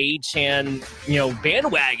Devon Achane,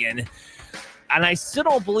 bandwagon. And I still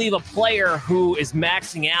don't believe a player who is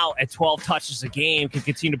maxing out at 12 touches a game can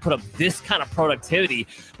continue to put up this kind of productivity.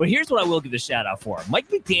 But here's what I will give the shout out for. Mike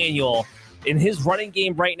McDaniel, in his running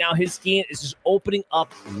game right now, his scheme is just opening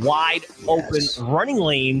up wide open running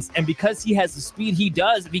lanes. And because he has the speed he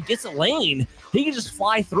does, if he gets a lane, he can just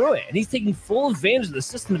fly through it. And he's taking full advantage of the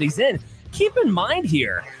system that he's in. Keep in mind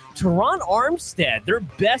here, Teron Armstead, their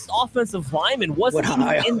best offensive lineman, wasn't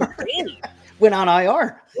even in the game. Went on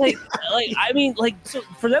IR. So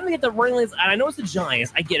for them to get the running lanes, and I know it's the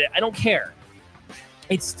Giants, I get it. I don't care.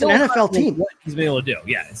 It's still an NFL team. What he's been able to do.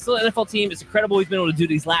 Yeah, it's still an NFL team. It's incredible he's been able to do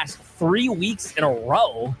these last 3 weeks in a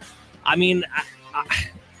row. I mean,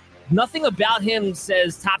 nothing about him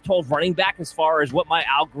says top 12 running back as far as what my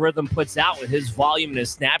algorithm puts out with his volume and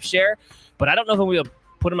his snap share. But I don't know if we'll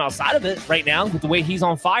put him outside of it right now with the way he's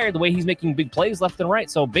on fire, the way he's making big plays left and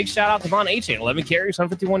right. So big shout out to Von Achane, 11 carries,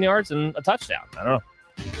 151 yards, and a touchdown. I don't know.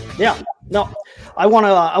 Yeah, no, I want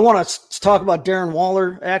to talk about Darren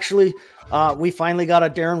Waller. Actually, we finally got a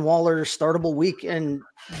Darren Waller startable week, and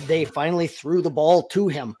they finally threw the ball to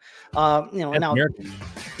him. Now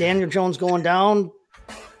Daniel Jones going down.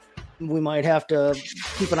 We might have to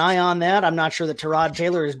keep an eye on that. I'm not sure that Tyrod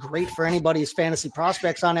Taylor is great for anybody's fantasy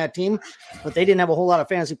prospects on that team, but they didn't have a whole lot of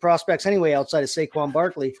fantasy prospects anyway outside of Saquon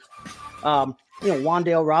Barkley.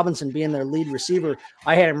 Wan'Dale Robinson being their lead receiver,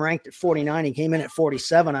 I had him ranked at 49. He came in at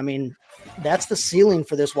 47. I mean, that's the ceiling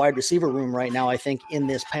for this wide receiver room right now, I think, in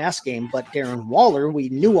this pass game. But Darren Waller, we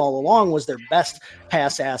knew all along, was their best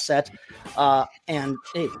pass asset. And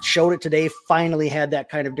it showed it today, finally had that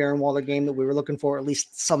kind of Darren Waller game that we were looking for, at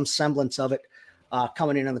least some semblance of it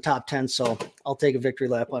coming in the top 10. So I'll take a victory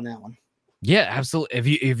lap on that one. Yeah,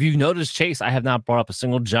 absolutely. If you noticed, Chase, I have not brought up a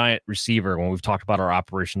single Giant receiver when we've talked about our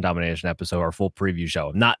Operation Domination episode, our full preview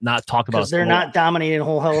show. Not talk about, because they're not dominating a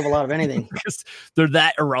whole hell of a lot of anything. Because they're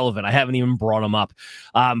that irrelevant. I haven't even brought them up.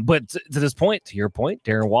 But to this point, to your point,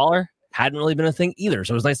 Darren Waller hadn't really been a thing either.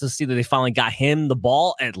 So it was nice to see that they finally got him the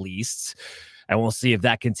ball at least. And we'll see if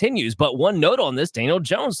that continues. But one note on this, Daniel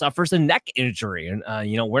Jones suffers a neck injury. And,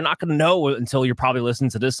 we're not going to know until you're probably listening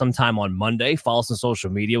to this sometime on Monday. Follow us on social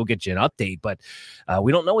media. We'll get you an update. But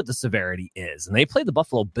we don't know what the severity is. And they play the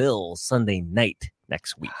Buffalo Bills Sunday night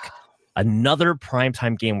next week. Another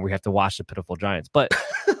primetime game where we have to watch the pitiful Giants. But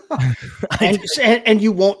and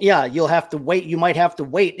you won't. Yeah, you'll have to wait. You might have to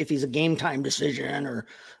wait if he's a game time decision or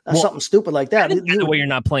something stupid like that. The way you're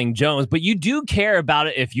not playing Jones, but you do care about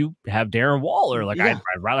it if you have Darren Waller. Like I'd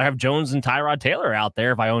rather have Jones and Tyrod Taylor out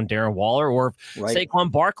there if I own Darren Waller, or if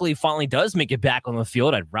Saquon Barkley finally does make it back on the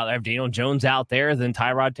field. I'd rather have Daniel Jones out there than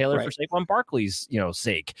Tyrod Taylor for Saquon Barkley's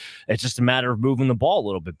sake. It's just a matter of moving the ball a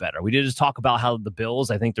little bit better. We did just talk about how the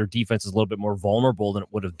Bills, I think their defense is a little bit more vulnerable than it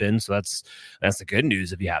would have been. So that's the good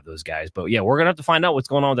news if you have those guys. But yeah, we're gonna have to find out what's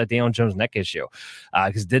going on with that Daniel Jones neck issue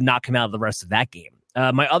because it did not come out of the rest of that game.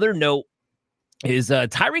 My other note is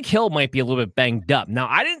Tyreek Hill might be a little bit banged up. Now,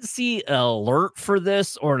 I didn't see an alert for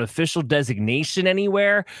this or an official designation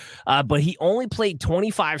anywhere, but he only played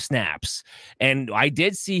 25 snaps. And I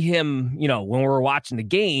did see him, when we were watching the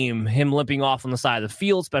game, him limping off on the side of the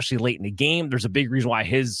field, especially late in the game. There's a big reason why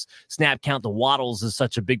his snap count to Waddle's is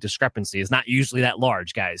such a big discrepancy. It's not usually that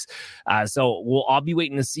large, guys. So I'll be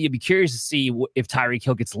waiting to see. I'll be curious to see if Tyreek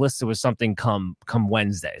Hill gets listed with something come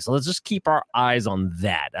Wednesday. So let's just keep our eyes on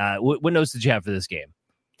that. What notes did you have for this game?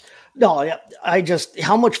 No,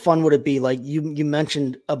 how much fun would it be? Like you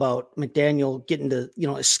mentioned about McDaniel getting to,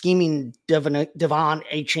 scheming Devon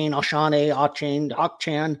Achane,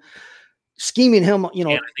 scheming him,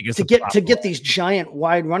 to get these giant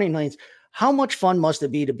wide running lanes. How much fun must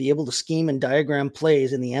it be to be able to scheme and diagram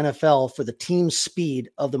plays in the NFL for the team speed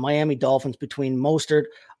of the Miami Dolphins between Mostert,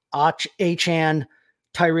 Achane,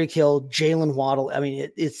 Tyreek Hill, Jalen Waddle. I mean,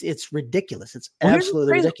 it's ridiculous. It's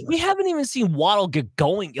absolutely ridiculous. We haven't even seen Waddle get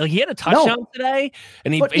going. Like, he had a touchdown today,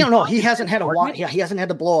 and he hasn't had he hasn't had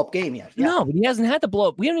the blow up game yet. Yeah. No, but he hasn't had the blow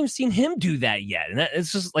up. We haven't even seen him do that yet, and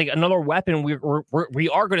it's just like another weapon we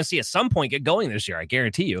are going to see at some point get going this year. I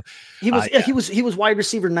guarantee you. He was wide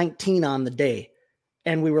receiver 19 on the day,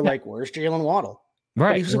 and we were like, "Where's Jalen Waddle?" Right,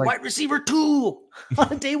 but he was wide receiver 2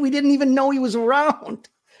 on a day we didn't even know he was around.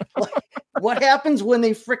 Like, what happens when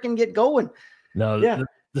they freaking get going? No,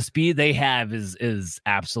 the speed they have is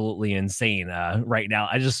absolutely insane right now.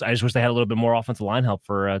 I just wish they had a little bit more offensive line help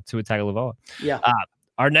for Tua Tagovailoa. Yeah.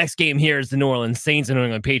 Our next game here is the New Orleans Saints and New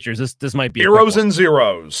England Patriots. This might be heroes and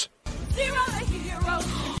zeros.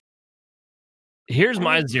 Here's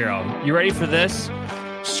my zero. You ready for this?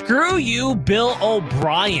 Screw you, Bill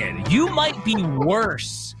O'Brien. You might be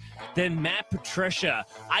worse than Matt Patricia.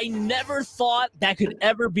 I never thought that could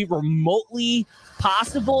ever be remotely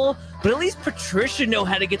possible, but at least Patricia know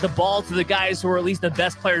how to get the ball to the guys who are at least the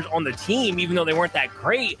best players on the team, even though they weren't that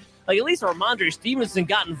great. Like, at least Ramondre Stevenson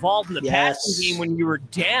got involved in the passing game when you were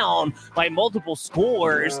down by multiple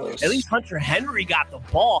scores. At least Hunter Henry got the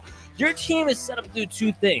ball. Your team is set up to do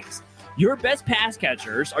two things. Your best pass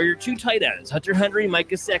catchers are your two tight ends, Hunter Henry, Mike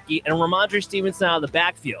Gesicki, and Ramondre Stevenson out of the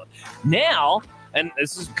backfield. Now, and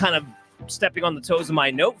this is kind of stepping on the toes of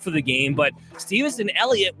my note for the game, but Stevenson and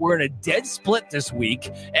Elliott were in a dead split this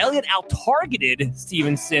week. Elliott out-targeted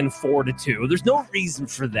Stevenson 4-2. There's no reason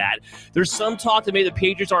for that. There's some talk that maybe the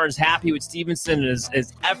Patriots aren't as happy with Stevenson and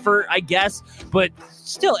his effort, I guess, but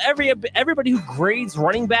still, everybody who grades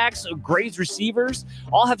running backs, grades receivers,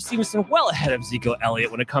 all have Stevenson well ahead of Ezekiel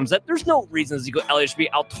Elliott when it comes up. There's no reason Ezekiel Elliott should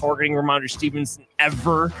be out-targeting Ramondre Stevenson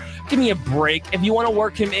ever. Give me a break. If you want to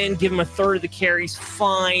work him in, give him a third of the carries,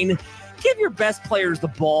 fine. Give your best players the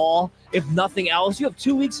ball, if nothing else. You have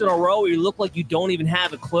 2 weeks in a row where you look like you don't even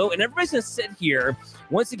have a clue, and everybody's going to sit here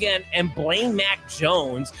once again and blame Mac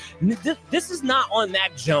Jones. This is not on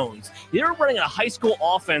Mac Jones. They're running a high school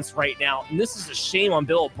offense right now, and this is a shame on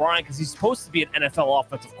Bill O'Brien because he's supposed to be an NFL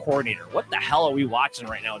offensive coordinator. What the hell are we watching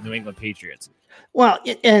right now with New England Patriots? Well,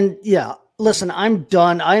 and yeah, listen, I'm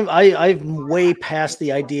done. I'm way past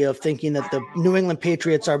the idea of thinking that the New England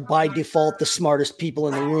Patriots are by default the smartest people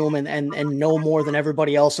in the room and know more than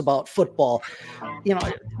everybody else about football. You know,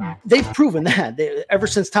 they've proven that ever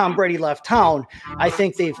since Tom Brady left town. I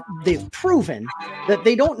think they've proven that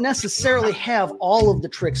they don't necessarily have all of the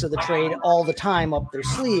tricks of the trade all the time up their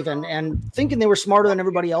sleeve. And thinking they were smarter than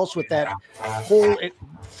everybody else with that whole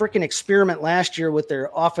freaking experiment last year with their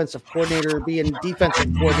offensive coordinator being defensive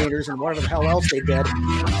coordinators and whatever the hell else they did.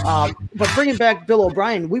 But bringing back Bill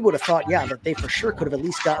O'Brien, we would have thought, yeah, that they for sure could have at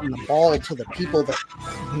least gotten the ball to the people that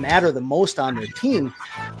matter the most on their team.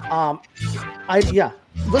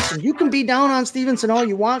 Listen, you can be down on Stevenson all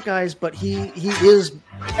you want, guys, but he is,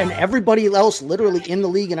 and everybody else literally in the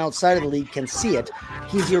league and outside of the league can see it.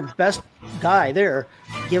 He's your best guy there,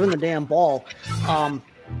 given the damn ball.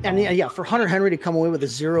 And yeah, for Hunter Henry to come away with a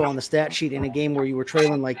 0 on the stat sheet in a game where you were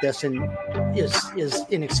trailing like this and is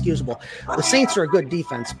inexcusable. The Saints are a good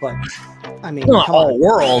defense, but I mean, not all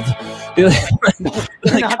world. Come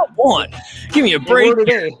on, give me a break.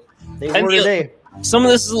 They were today. Some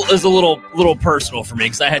of this is a little personal for me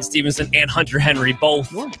because I had Stevenson and Hunter Henry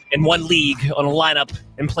both in one league on a lineup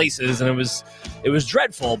in places, and it was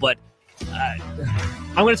dreadful. But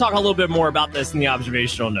I'm going to talk a little bit more about this in the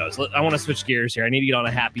observational notes. I want to switch gears here. I need to get on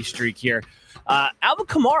a happy streak here. Alvin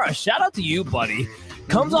Kamara, shout out to you, buddy.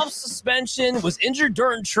 Comes off suspension, was injured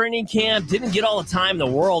during training camp, didn't get all the time in the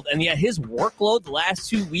world, and yet his workload the last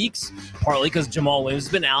 2 weeks, partly because Jamal Williams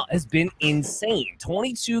has been out, has been insane.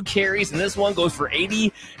 22 carries, and this one goes for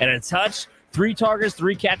 80 and a touch. 3 targets,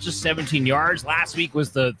 3 catches, 17 yards. Last week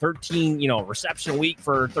was the 13, reception week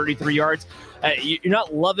for 33 yards. You're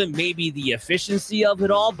not loving maybe the efficiency of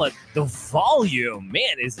it all, but the volume,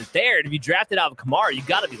 man, is it there? And if you drafted out of Kamara, you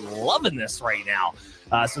got to be loving this right now.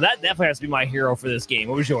 So that definitely has to be my hero for this game.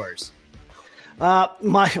 What was yours?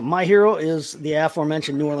 My hero is the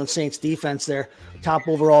aforementioned New Orleans Saints defense there. Top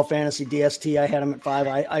overall fantasy DST. I had them at 5.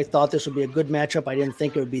 I thought this would be a good matchup. I didn't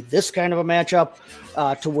think it would be this kind of a matchup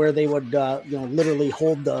to where they would, literally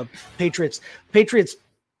hold the Patriots. Patriots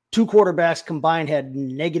 2 quarterbacks combined had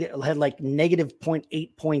negative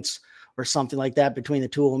 0.8 points or something like that between the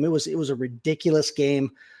two of them. It was a ridiculous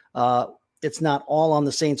game. It's not all on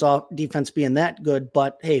the Saints defense being that good,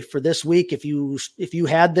 but hey, for this week, if you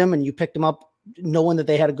had them and you picked them up knowing that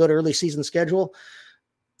they had a good early season schedule,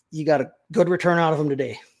 you got a good return out of them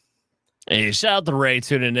today. Hey, shout out to Ray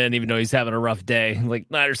tuning in, even though he's having a rough day.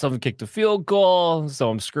 Like, Niners haven't kicked a field goal, so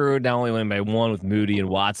I'm screwed. Now only winning by 1 with Moody and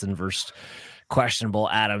Watson versus questionable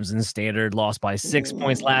Adams and Standard. Lost by 6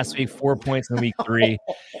 points last week, 4 points in week 3.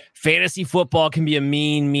 Fantasy football can be a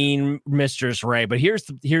mean mistress, Ray. But here's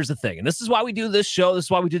the thing, and this is why we do this show. This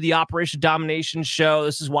is why we do the Operation Domination show.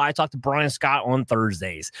 This is why I talk to Brian Scott on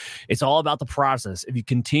Thursdays. It's all about the process. If you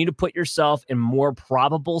continue to put yourself in more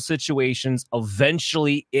probable situations,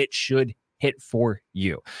 eventually it should hit for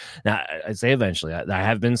you. Now, I say eventually. I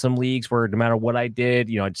have been some leagues where no matter what I did,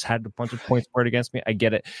 I just had a bunch of points scored against me. I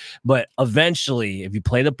get it. But eventually, if you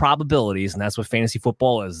play the probabilities, and that's what fantasy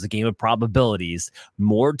football is, a game of probabilities,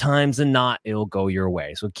 more times than not, it'll go your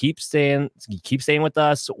way. So keep staying with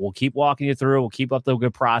us. We'll keep walking you through. We'll keep up the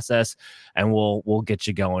good process, and we'll get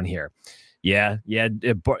you going here. Yeah.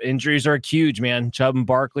 Injuries are huge, man. Chubb and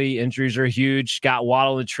Barkley, injuries are huge. Got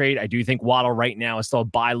Waddle in the trade. I do think Waddle right now is still a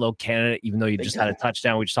buy low candidate, even though he just had a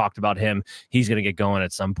touchdown. We just talked about him. He's going to get going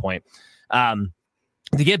at some point.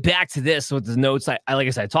 To get back to this with the notes, I like I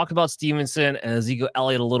said, I talked about Stevenson and Ezekiel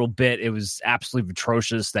Elliott a little bit. It was absolutely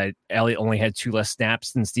atrocious that Elliott only had 2 less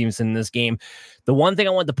snaps than Stevenson in this game. The one thing I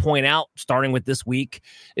wanted to point out, starting with this week,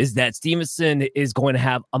 is that Stevenson is going to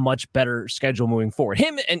have a much better schedule moving forward.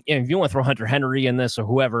 Him, and if you want to throw Hunter Henry in this or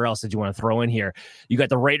whoever else that you want to throw in here, you got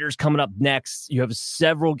the Raiders coming up next. You have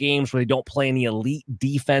several games where they don't play any elite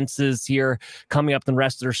defenses here coming up the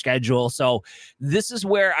rest of their schedule. So this is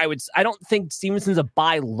where I don't think Stevenson's a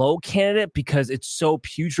buy low candidate because it's so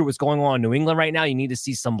putrid what's going on in New England right now. You need to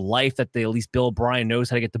see some life that at least Bill O'Brien knows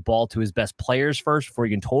how to get the ball to his best players first before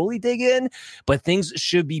you can totally dig in. But things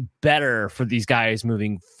should be better for these guys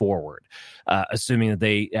moving forward, assuming that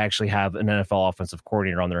they actually have an NFL offensive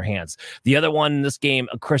coordinator on their hands. The other one in this game,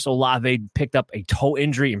 Chris Olave picked up a toe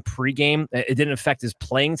injury in pregame. It didn't affect his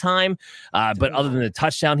playing time, but other than the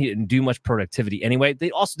touchdown, he didn't do much productivity anyway. They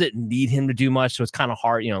also didn't need him to do much, so it's kind of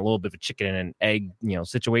hard, a little bit of a chicken and egg,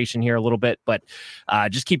 situation here a little bit. But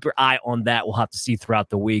just keep your eye on that. We'll have to see throughout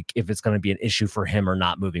the week if it's going to be an issue for him or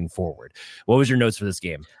not moving forward. What was your notes for this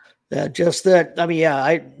game? Just that. I mean,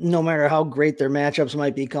 no matter how great their matchups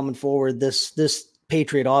might be coming forward, this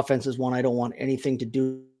Patriot offense is one I don't want anything to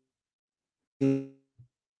do,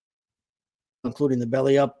 including the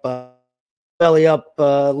belly up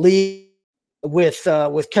league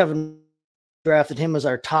with Kevin. Drafted him as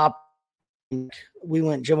our top. We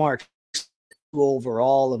went Jamar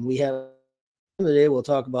overall, and we have today. We'll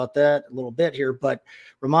talk about that a little bit here, but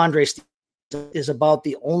Ramondre is about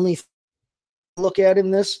the only thing to look at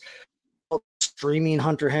in this. Streaming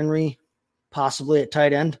Hunter Henry, possibly at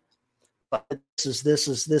tight end, but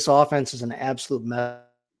this offense is an absolute mess.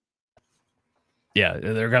 Yeah,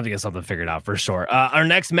 they're going to have to get something figured out for sure. Our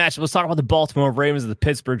next match, let's talk about the Baltimore Ravens and the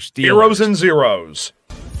Pittsburgh Steelers. Heroes and zeros.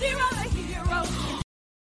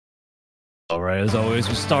 All right, as always,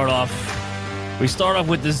 we start off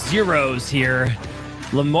with the zeros here.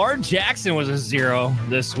 Lamar Jackson was a 0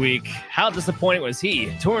 this week. How disappointing was he?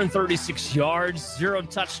 236 yards, 0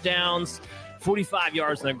 touchdowns, 45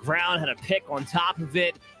 yards on the ground, had a pick on top of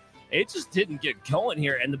it. It just didn't get going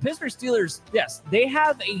here. And the Pittsburgh Steelers, yes, they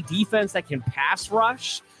have a defense that can pass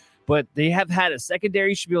rush, but they have had a secondary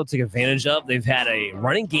you should be able to take advantage of. They've had a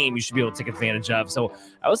running game you should be able to take advantage of. So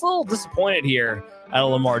I was a little disappointed here at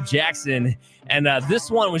Lamar Jackson. And this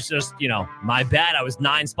one was just, my bad. I was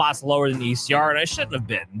 9 spots lower than the ECR, and I shouldn't have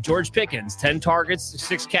been. George Pickens, 10 targets,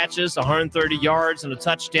 6 catches, 130 yards, and a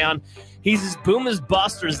touchdown. He's as boom as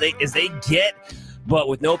bust as they get. But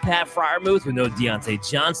with no Pat Freiermuth, with no Deontay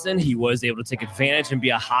Johnson, he was able to take advantage and be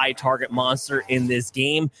a high target monster in this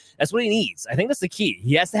game. That's what he needs. I think that's the key.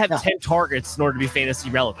 He has to have 10 targets in order to be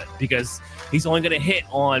fantasy relevant because he's only going to hit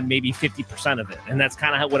on maybe 50% of it. And that's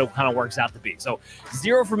kind of what it kind of works out to be. So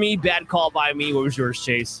 0 for me, bad call by me. What was yours,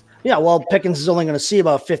 Chase? Yeah, well, Pickens is only going to see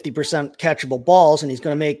about 50% catchable balls, and he's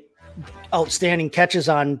going to make outstanding catches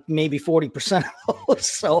on maybe 40% of those.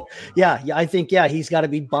 So, I think, he's got to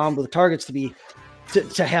be bombed with targets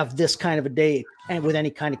to have this kind of a day and with any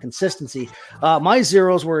kind of consistency. My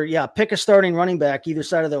zeros were, pick a starting running back either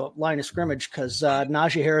side of the line of scrimmage because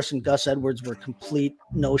Najee Harris and Gus Edwards were complete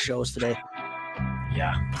no-shows today.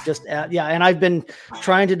 And I've been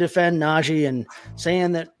trying to defend Najee and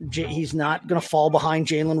saying that he's not going to fall behind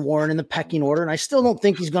Jaylen Warren in the pecking order, and I still don't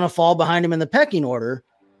think he's going to fall behind him in the pecking order,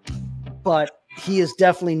 but he is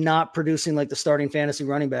definitely not producing like the starting fantasy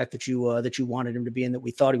running back that you wanted him to be and that we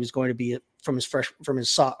thought he was going to be from his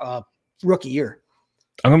rookie year.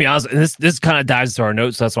 I'm gonna be honest. This kind of dives into our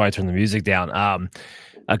notes. So that's why I turned the music down.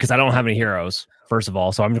 Because I don't have any heroes. First of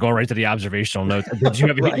all, so I'm going right to the observational notes. Did you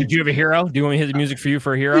have a hero? Do you want me to hit the music for you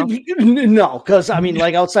for a hero? No, because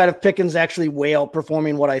outside of Pickens actually way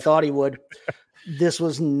outperforming what I thought he would, this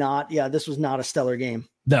was not a stellar game.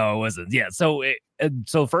 No, it wasn't. Yeah. So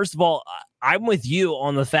first of all, I'm with you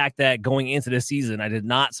on the fact that going into the season, I did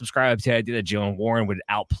not subscribe to the idea that Jaylen Warren would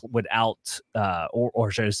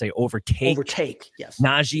overtake yes,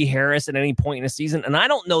 Najee Harris at any point in the season. And I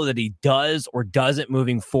don't know that he does or doesn't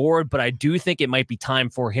moving forward, but I do think it might be time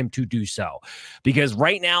for him to do so. Because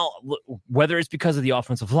right now, whether it's because of the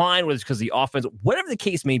offensive line, whether it's because of the offense, whatever the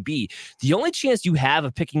case may be, the only chance you have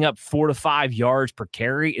of picking up 4 to 5 yards per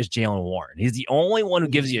carry is Jaylen Warren. He's the only one who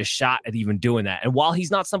gives you a shot at even doing that. And while he's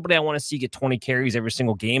not somebody I want to see get 20 carries every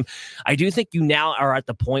single game, I do think you now are at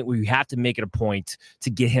the point where you have to make it a point to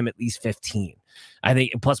get him at least 15. I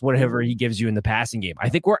think, plus whatever he gives you in the passing game. I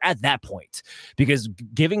think we're at that point because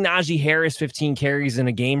giving Najee Harris 15 carries in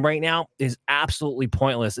a game right now is absolutely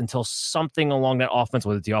pointless until something along that offense,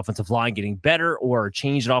 whether it's the offensive line getting better or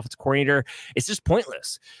change an offensive coordinator, it's just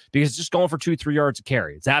pointless because it's just going for 2-3 yards a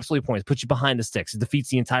carry. It's absolutely pointless. Puts you behind the sticks. It defeats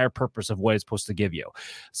the entire purpose of what it's supposed to give you.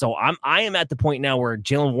 So I am at the point now where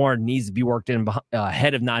Jaylen Warren needs to be worked in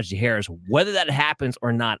ahead of Najee Harris. Whether that happens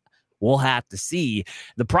or not, we'll have to see.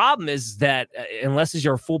 The problem is that unless it's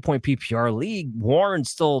your full point PPR league, Warren's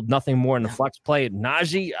still nothing more than a flex play.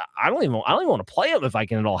 Najee, I don't even want to play him if I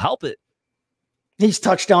can at all help it. He's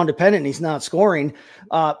touchdown dependent. He's not scoring.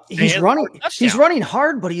 He's running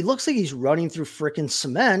hard, but he looks like he's running through freaking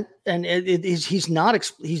cement. And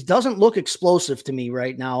he doesn't look explosive to me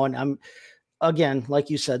right now. And I'm, again, like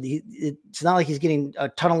you said, it's not like he's getting a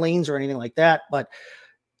ton of lanes or anything like that, but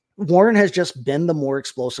Warren has just been the more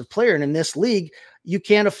explosive player. And in this league, you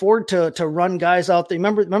can't afford to run guys out there.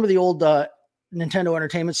 Remember the old Nintendo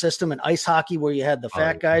Entertainment System and ice hockey where you had the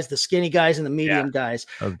fat guys, the skinny guys, and the medium guys.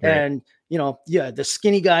 Okay. And, the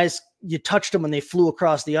skinny guys, you touched them when they flew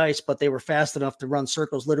across the ice, but they were fast enough to run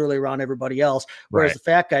circles literally around everybody else. Whereas the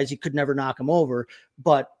fat guys, you could never knock them over,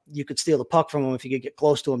 but you could steal the puck from them if you could get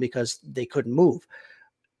close to them because they couldn't move.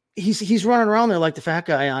 He's running around there like the fat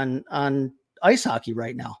guy on ice hockey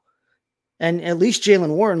right now. And at least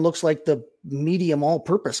Jaylen Warren looks like the medium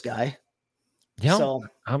all-purpose guy. Yeah, so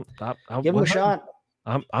I'll give him a shot.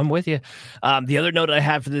 I'm with you. The other note I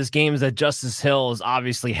have for this game is that Justice Hill is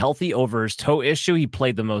obviously healthy over his toe issue. He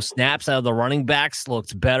played the most snaps out of the running backs,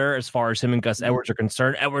 looked better as far as him and Gus Edwards are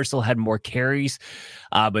concerned. Edwards still had more carries,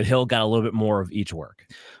 but Hill got a little bit more of each work.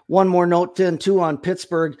 One more note, too, on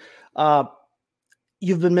Pittsburgh.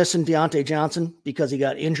 You've been missing Deontay Johnson because he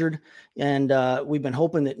got injured, and we've been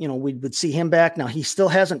hoping that, we would see him back. Now, he still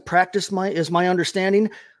hasn't practiced, is my understanding,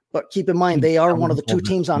 but keep in mind, they are one of the two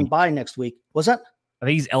teams on bye next week. Was that? I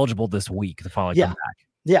think he's eligible this week to finally come back.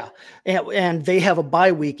 Yeah, and they have a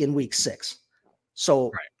bye week in week 6.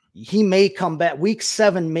 So he may come back. Week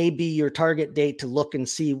 7 may be your target date to look and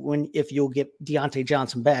see if you'll get Deontay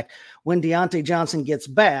Johnson back. When Deontay Johnson gets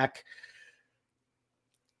back,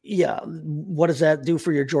 what does that do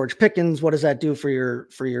for your George Pickens? What does that do for your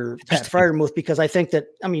Pat Freiermuth? Because I think that,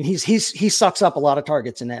 he sucks up a lot of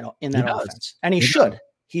targets in that offense, and he should.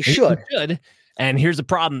 He should. And here's the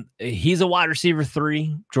problem. He's a wide receiver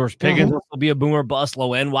 3. George Pickens will be a boomer bust,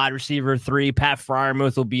 low end wide receiver 3. Pat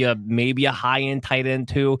Freiermuth will be maybe a high end tight end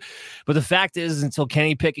 2. But the fact is, until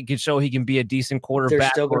Kenny Pickett can show he can be a decent quarterback, they're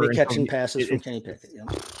still going to be catching passes from Kenny Pickett.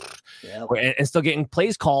 Yeah. And still getting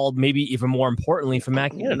plays called, maybe even more importantly from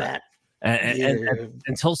Matt Canada. And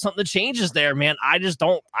until something changes there, man, I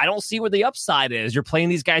don't see where the upside is. You're playing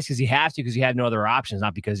these guys because you have to, because you have no other options,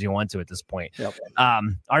 not because you want to at this point. Yep.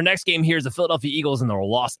 Our next game here is the Philadelphia Eagles and the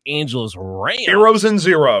Los Angeles Rams. Heroes and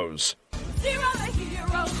zeros.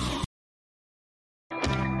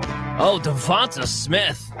 Oh, Devonta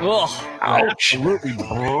Smith. Oh, absolutely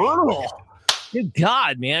brutal. Good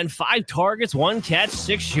God, man. 5 targets, 1 catch,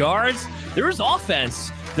 6 yards. There was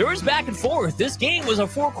offense. There was back and forth. This game was a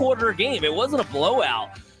 4-quarter game. It wasn't a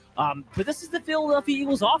blowout. But this is the Philadelphia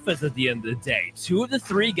Eagles offense at the end of the day. 2 of the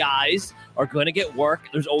 3 guys are going to get work.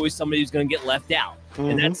 There's always somebody who's going to get left out.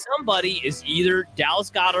 And that somebody is either Dallas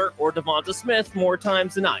Goedert or Devonta Smith more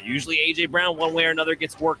times than not. Usually A.J. Brown, one way or another,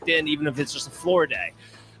 gets worked in, even if it's just a floor day.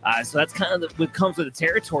 So that's kind of what comes with the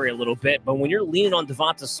territory a little bit. But when you're leaning on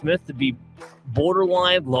Devonta Smith to be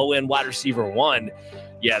borderline low-end wide receiver 1,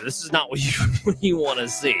 this is not what you want to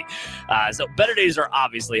see. So better days are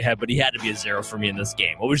obviously ahead, but he had to be a 0 for me in this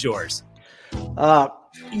game. What was yours? Kyron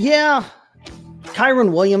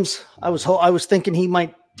Williams. I was thinking he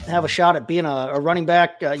might have a shot at being a running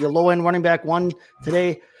back, your low-end running back 1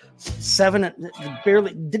 today. 7,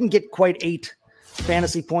 barely didn't get quite 8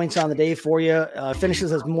 fantasy points on the day for you.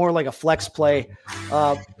 Finishes as more like a flex play.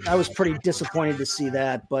 I was pretty disappointed to see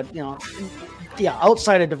that, but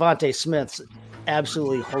outside of Devontae Smith's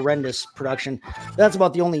absolutely horrendous production, that's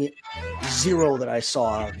about the only 0 that I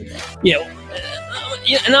saw out of the day.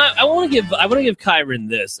 And I want to give Kyron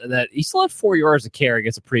this, that he still had 4 yards of carry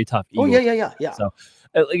against a pretty tough Eagles. Yeah. So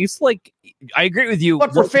it's like, I agree with you.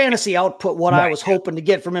 But for fantasy output, I was hoping to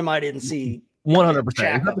get from him, I didn't see 100%.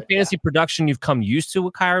 The fantasy production you've come used to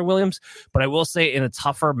with Kyron Williams, but I will say in a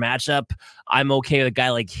tougher matchup, I'm okay with a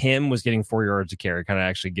guy like him was getting 4 yards of carry. Kind of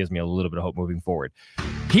actually gives me a little bit of hope moving forward.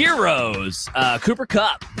 Heroes, Cooper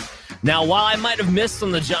Kupp. Now, while I might have missed on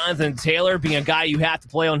the Jonathan Taylor being a guy you have to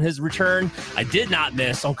play on his return, I did not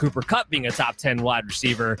miss on Cooper Kupp being a top 10 wide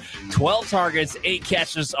receiver. 12 targets, 8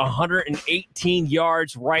 catches, 118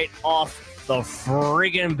 yards right off the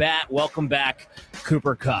friggin' bat. Welcome back,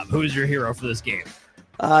 Cooper Kupp. Who's your hero for this game?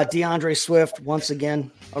 DeAndre Swift, once again,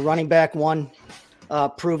 a running back one,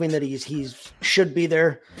 proving that he's should be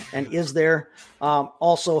there and is there.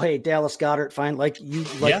 Also, hey, Dallas Goedert, fine,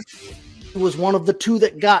 was one of the two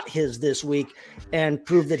that got his this week and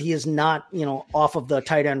proved that he is not, off of the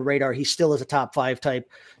tight end radar. He still is a top 5 type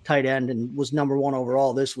tight end and was number 1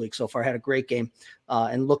 overall this week so far. Had a great game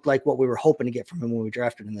and looked like what we were hoping to get from him when we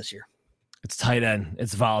drafted him this year. It's tight end.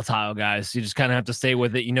 It's volatile, guys. You just kind of have to stay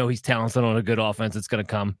with it. He's talented on a good offense. It's going to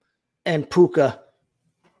come. And Puka.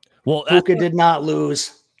 Well, Puka did not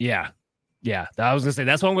lose. Yeah. I was going to say,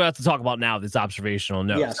 that's what I'm going to have to talk about now, this observational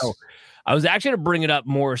note. Yes. So I was actually going to bring it up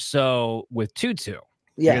more so with Tutu.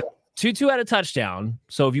 Yeah. Tutu had a touchdown.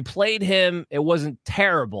 So if you played him, it wasn't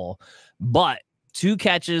terrible, but 2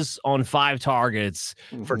 catches on 5 targets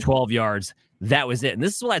for 12 yards. That was it. And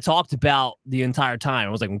this is what I talked about the entire time.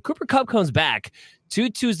 I was like, when Cooper Kupp comes back,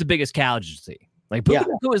 Tutu's the biggest casualty. Like, Puka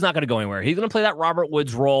is not going to go anywhere. He's going to play that Robert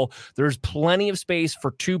Woods role. There's plenty of space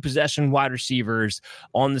for 2 possession wide receivers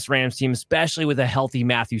on this Rams team, especially with a healthy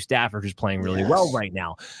Matthew Stafford who's playing really well right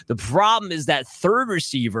now. The problem is that third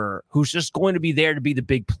receiver who's just going to be there to be the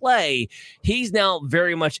big play. He's now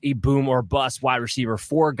very much a boom or bust wide receiver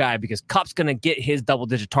 4 guy because Kupp's going to get his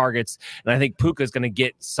double-digit targets, and I think Puka is going to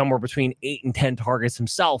get somewhere between 8 and 10 targets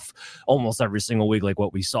himself almost every single week like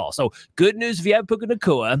what we saw. So good news if you have Puka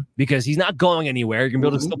Nacua because he's not going anywhere. You're going to be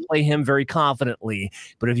able to still play him very confidently.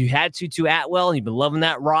 But if you had Tutu Atwell and you've been loving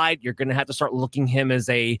that ride, you're going to have to start looking him as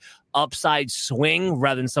a upside swing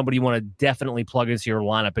rather than somebody you want to definitely plug into your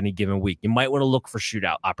lineup any given week. You might want to look for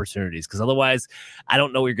shootout opportunities because otherwise I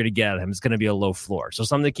don't know what you're going to get out of him. It's going to be a low floor. So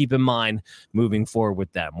something to keep in mind moving forward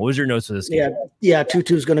with them. What was your notes for this game? Yeah.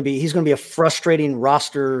 Tutu's going to be a frustrating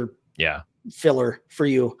roster filler for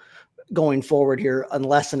you going forward here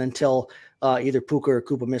unless and until either Puka or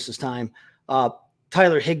Koopa misses time.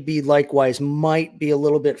 Tyler Higbee likewise might be a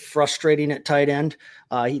little bit frustrating at tight end.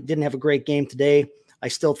 He didn't have a great game today. I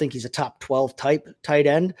still think he's a top 12 type tight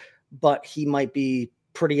end, but he might be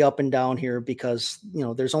pretty up and down here because,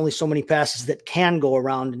 there's only so many passes that can go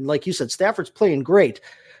around. And like you said, Stafford's playing great,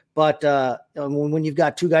 but when you've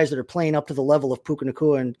got 2 guys that are playing up to the level of Puka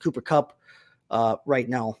Nacua and Cooper Kupp right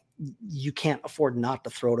now, you can't afford not to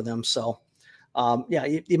throw to them. So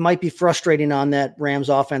it might be frustrating on that Rams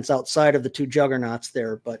offense outside of the 2 juggernauts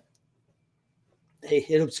there, but hey,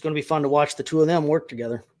 it's going to be fun to watch the 2 of them work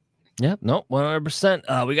together. Yeah, no,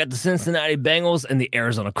 100%. We got the Cincinnati Bengals and the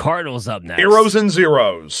Arizona Cardinals up next. Heroes and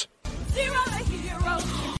zeros.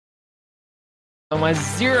 So my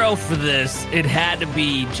 0 for this, it had to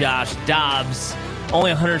be Josh Dobbs.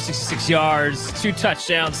 Only 166 yards, 2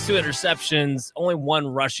 touchdowns, 2 interceptions, only 1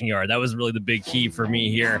 rushing yard. That was really the big key for me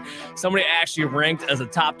here. Somebody actually ranked as a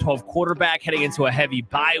top 12 quarterback heading into a heavy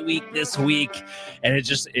bye week this week. And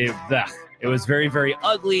it was very, very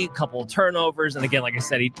ugly. Couple of turnovers. And again, like I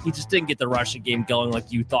said, he just didn't get the rushing game going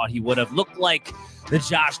like you thought he would have. Looked like the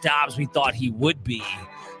Josh Dobbs we thought he would be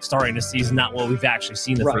starting the season, not what we've actually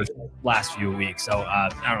seen the last few weeks. So I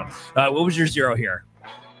don't know. What was your 0 here?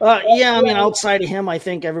 Outside of him, I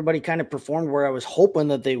think everybody kind of performed where I was hoping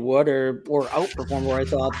that they would or outperformed where I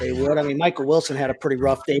thought they would. I mean, Michael Wilson had a pretty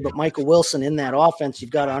rough day, but Michael Wilson in that offense, you've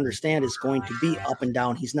got to understand, is going to be up and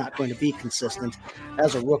down. He's not going to be consistent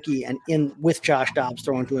as a rookie and with Josh Dobbs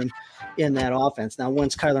throwing to him in that offense. Now,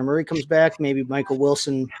 once Kyler Murray comes back, maybe Michael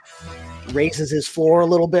Wilson raises his floor a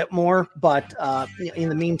little bit more. But in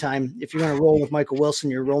the meantime, if you're going to roll with Michael Wilson,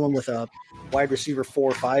 you're rolling with a wide receiver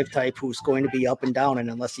 4 or 5 type who's going to be up and down. And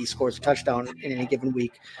unless he scores a touchdown in any given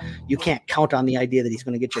week, you can't count on the idea that he's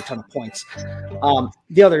going to get you a ton of points.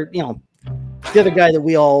 The other guy that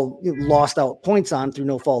we all lost out points on through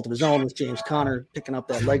no fault of his own was James Conner picking up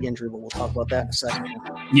that leg injury, but we'll talk about that in a second.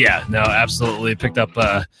 Yeah, no, absolutely. Picked up,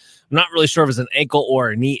 I'm not really sure if it's an ankle or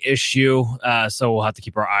a knee issue, so we'll have to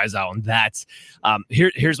keep our eyes out on that.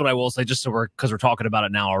 Here's what I will say, just because we're talking about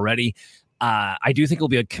it now already. I do think it'll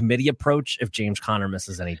be a committee approach if James Conner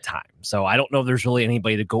misses any time. So I don't know if there's really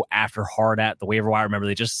anybody to go after hard at the waiver wire. Remember,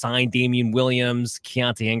 they just signed Damian Williams.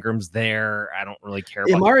 Keontae Ingram's there. I don't really care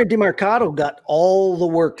about Amari DeMarcado got all the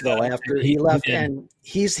work, though, after he left. And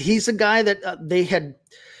he's a guy that they had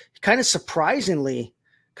kind of surprisingly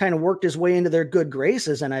kind of worked his way into their good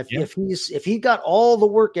graces. And if he got all the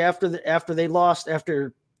work after they lost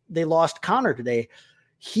Connor today,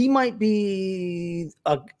 he might be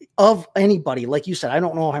of anybody. Like you said, I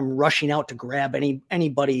don't know if I'm rushing out to grab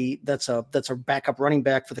anybody that's a backup running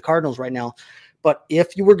back for the Cardinals right now. But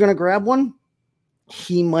if you were going to grab one,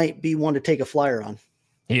 he might be one to take a flyer on.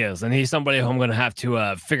 He is, and he's somebody who I'm going to have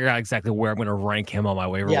to figure out exactly where I'm going to rank him on my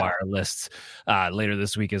waiver wire lists later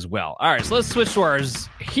this week as well. All right, so let's switch to our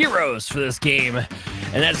heroes for this game, and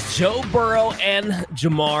that's Joe Burrow and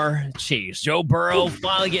Jamar Chase. Joe Burrow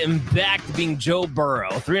finally getting back to being Joe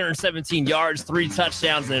Burrow. 317 yards, 3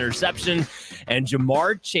 touchdowns, and interception. And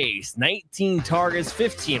Jamar Chase, 19 targets,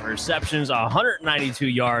 15 receptions, 192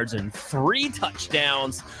 yards, and 3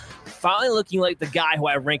 touchdowns. Finally looking like the guy who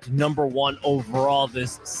I ranked number 1 overall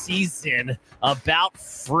this season. About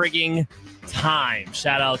frigging time.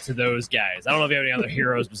 Shout out to those guys. I don't know if you have any other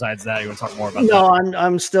heroes besides that. You want to talk more about that? No,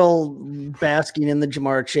 I'm still basking in the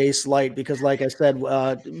Jamar Chase light because, like I said,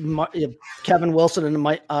 Kevin Wilson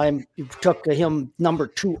and I took him number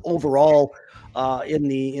 2 overall in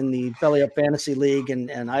the Belly Up Fantasy League,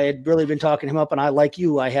 and I had really been talking him up, and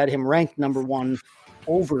I had him ranked number 1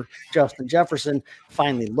 over Justin Jefferson.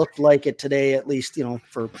 Finally looked like it today, at least,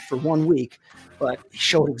 for 1 week, but he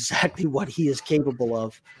showed exactly what he is capable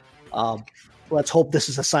of. Let's hope this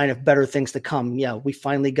is a sign of better things to come. Yeah, we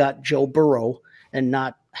finally got Joe Burrow and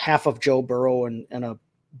not half of Joe Burrow and a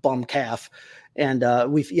bum calf. And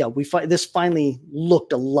this finally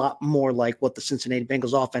looked a lot more like what the Cincinnati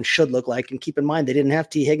Bengals offense should look like. And keep in mind, they didn't have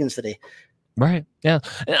T. Higgins today. Right. Yeah.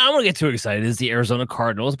 And I don't want to get too excited. It's the Arizona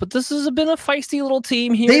Cardinals, but this has been a feisty little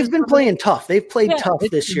team here. They've been playing tough. They've played tough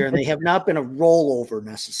this year, and they have not been a rollover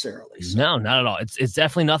necessarily. So. No, not at all. It's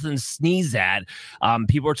definitely nothing to sneeze at.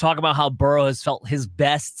 People are talking about how Burrow has felt his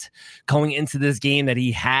best going into this game that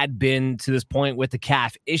he had been to this point with the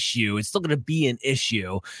calf issue. It's still going to be an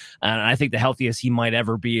issue. And I think the healthiest he might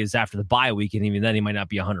ever be is after the bye week. And even then he might not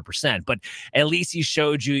be 100%, but at least he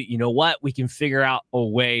showed you know what, we can figure out a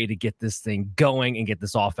way to get this thing going and get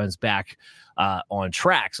this offense back on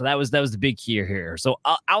track. So that was the big key here. So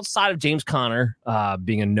outside of James Conner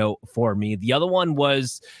being a note for me, the other one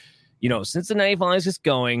was, Cincinnati finally is just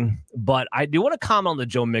going, but I do want to comment on the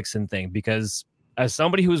Joe Mixon thing because as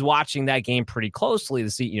somebody who was watching that game pretty closely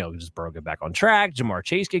to see, just Burrow get back on track, Jamar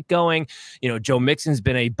Chase get going. Joe Mixon's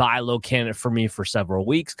been a buy low candidate for me for several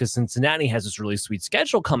weeks because Cincinnati has this really sweet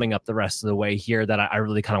schedule coming up the rest of the way here that I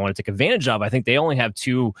really kind of want to take advantage of. I think they only have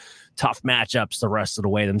 2 tough matchups the rest of the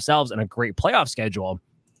way themselves and a great playoff schedule.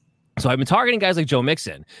 So I've been targeting guys like Joe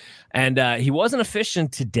Mixon, and he wasn't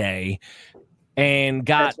efficient today and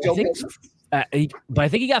got, I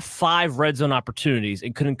think he got 5 red zone opportunities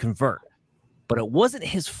and couldn't convert. But it wasn't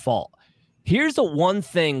his fault. Here's the one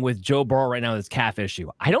thing with Joe Burrow right now, this calf issue.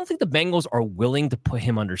 I don't think the Bengals are willing to put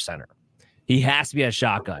him under center. He has to be at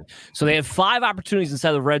shotgun. So they have 5 opportunities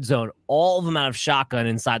inside the red zone, all of them out of shotgun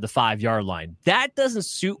inside the 5-yard line. That doesn't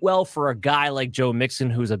suit well for a guy like Joe Mixon,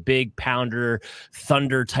 who's a big pounder,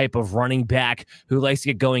 thunder type of running back who likes to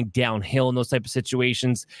get going downhill in those type of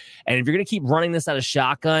situations. And if you're going to keep running this out of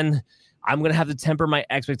shotgun, I'm going to have to temper my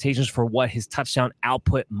expectations for what his touchdown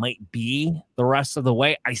output might be the rest of the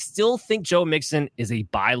way. I still think Joe Mixon is a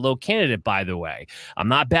buy low candidate, by the way. I'm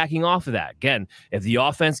not backing off of that. Again, if the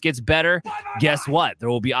offense gets better, guess what? There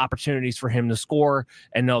will be opportunities for him to score,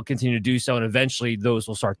 and they'll continue to do so, and eventually those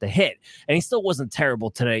will start to hit. And he still wasn't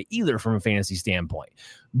terrible today either from a fantasy standpoint.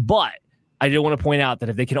 But I do want to point out that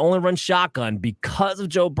if they can only run shotgun because of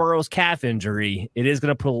Joe Burrow's calf injury, it is going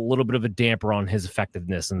to put a little bit of a damper on his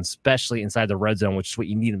effectiveness, and especially inside the red zone, which is what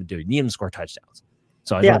you need him to do. You need him to score touchdowns.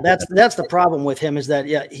 So that's the problem with him is that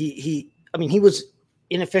he was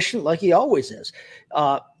inefficient like he always is,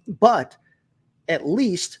 but at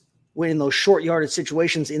least when in those short yardage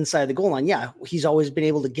situations inside the goal line, he's always been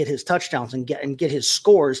able to get his touchdowns and get his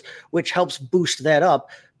scores, which helps boost that up.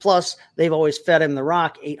 Plus, they've always fed him the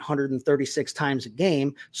rock 836 times a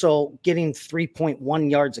game. So getting 3.1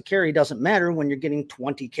 yards a carry doesn't matter when you're getting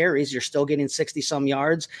 20 carries. You're still getting 60-some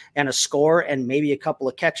yards and a score and maybe a couple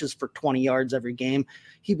of catches for 20 yards every game.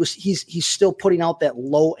 He's still putting out that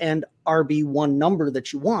low-end RB1 number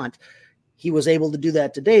that you want. He was able to do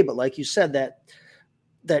that today, but like you said, that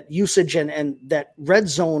usage and that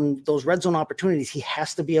those red zone opportunities, he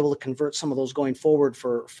has to be able to convert some of those going forward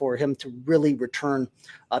for him to really return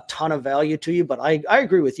a ton of value to you. But I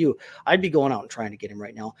agree with you. I'd be going out and trying to get him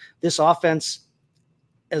right now. This offense,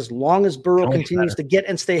 as long as Burrow continues to get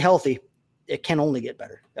and stay healthy, it can only get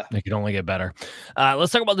better. Yeah. It can only get better.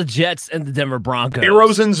 Let's talk about the Jets and the Denver Broncos.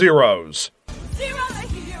 Heroes and zeros.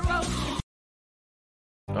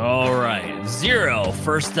 All right. 0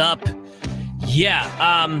 first up.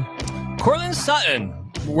 Yeah. Courtland Sutton,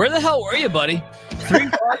 where the hell were you, buddy? 3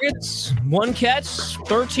 targets, 1 catch,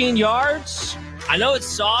 13 yards. I know it's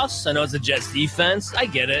sauce. I know it's a Jets defense. I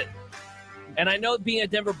get it. And I know being a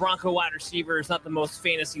Denver Bronco wide receiver is not the most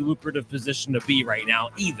fantasy lucrative position to be right now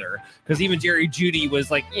either. Because even Jerry Jeudy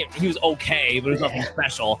was like, he was okay, but it was nothing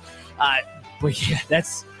special. But yeah,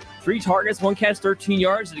 that's 3 targets, 1 catch, 13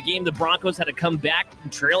 yards. In a game the Broncos had to come back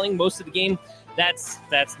trailing most of the game. That's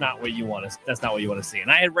not what you want to. That's not what you want to see.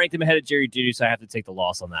 And I had ranked him ahead of Jerry Jeudy, so I have to take the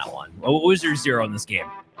loss on that one. What was your 0 in this game?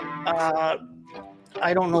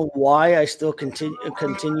 I don't know why I still continue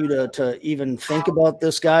to even think about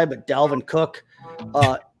this guy, but Dalvin Cook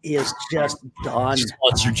is just done.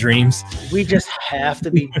 What's your dreams? We just have to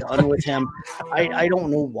be done with him. I don't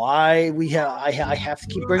know why I have to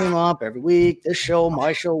keep bringing him up every week. This show,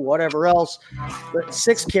 my show, whatever else. But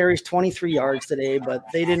 6 carries, 23 yards today. But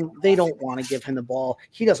they don't want to give him the ball.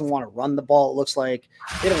 He doesn't want to run the ball. It looks like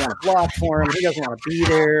they don't want to block for him. He doesn't want to be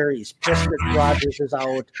there. He's pissed that Rodgers is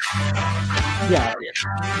out. Yeah,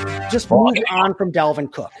 just move on from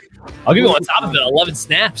Dalvin Cook. I'll give you on top of it. 11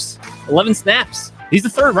 snaps. 11 snaps. He's the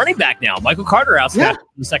 3rd running back now. Michael Carter out snapped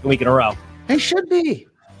the 2nd week in a row. He should be.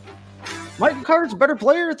 Michael Carter's a better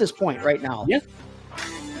player at this point right now. Yeah.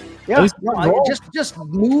 Yeah. No, just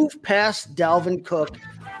move past Dalvin Cook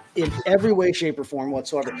in every way, shape, or form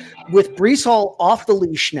whatsoever. With Breece Hall off the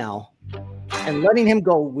leash now and letting him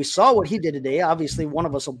go, we saw what he did today. Obviously, one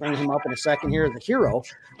of us will bring him up in a second here as a hero.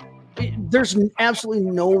 There's absolutely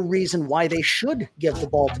no reason why they should give the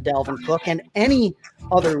ball to Dalvin Cook, and any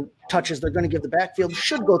other touches they're going to give the backfield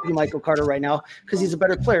should go through Michael Carter right now because he's a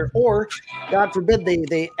better player. Or, God forbid,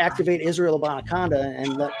 they activate Israel Abanikanda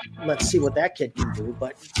and let's see what that kid can do.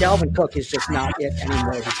 But Dalvin Cook is just not it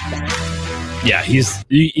anymore. Yeah, he's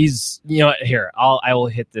you know what? Here, I will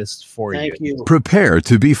hit this for Thank you. Prepare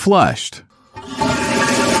to be flushed.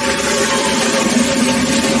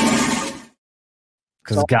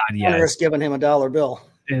 Because God, yes, giving him a dollar bill.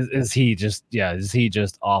 Is he just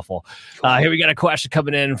awful? Here we got a question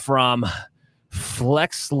coming in from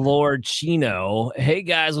Flex Lord Chino. Hey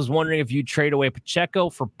guys, was wondering if you trade away Pacheco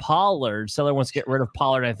for Pollard. Seller wants to get rid of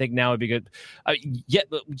Pollard. I think now would be good.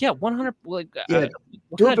 Yeah, 100.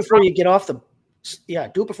 Do it before you get off the. Yeah,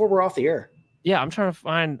 do it before we're off the air. Yeah, I'm trying to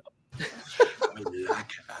find.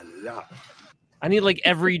 I need like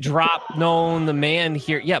every drop known the man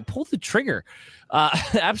here. Yeah, pull the trigger.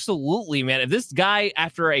 Absolutely, man. If this guy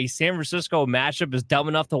after a San Francisco matchup is dumb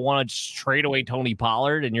enough to want to just trade away Tony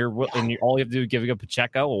Pollard and you're all you have to do is give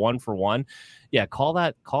Pacheco a 1-for-1, yeah, call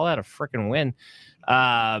that a freaking win.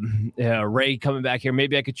 Ray coming back here.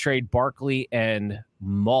 Maybe I could trade Barkley and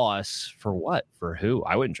Moss for what? For who?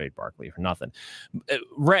 I wouldn't trade Barkley for nothing.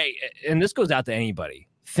 Ray, and this goes out to anybody.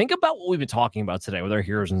 Think about what we've been talking about today with our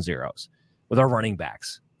heroes and zeros, with our running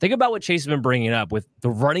backs. Think about what Chase has been bringing up with the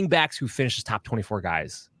running backs who finished as top 24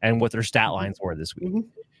 guys and what their stat lines were this week. Mm-hmm.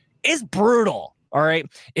 It's brutal. All right.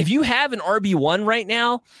 If you have an RB1 right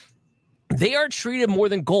now, they are treated more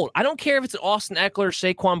than gold. I don't care if it's Austin Eckler,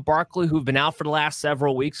 Saquon Barkley, who've been out for the last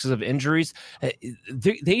several weeks because of injuries.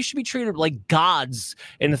 They should be treated like gods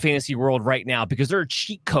in the fantasy world right now because they're a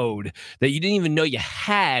cheat code that you didn't even know you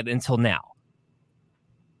had until now.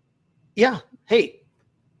 Yeah. Hey,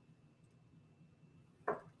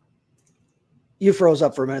 you froze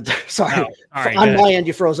up for a minute there. Sorry. Oh, right, on my end,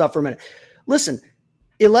 you froze up for a minute. Listen,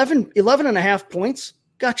 11 and a half points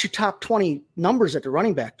got you top 20 numbers at the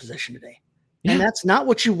running back position today. Yeah. And that's not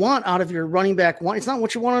what you want out of your running back one. It's not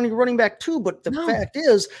what you want on your running back two, but the fact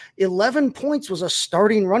is 11 points was a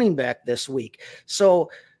starting running back this week. So,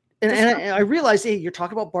 and I realized, hey, you're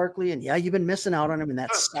talking about Barkley and you've been missing out on him and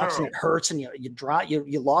that sucks and it hurts and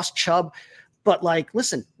you lost Chubb. But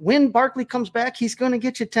listen, when Barkley comes back, he's going to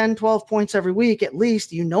get you 10, 12 points every week. At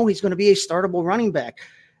least, he's going to be a startable running back.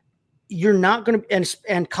 You're not going to,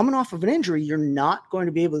 and coming off of an injury, you're not going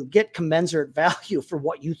to be able to get commensurate value for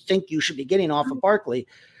what you think you should be getting off of Barkley.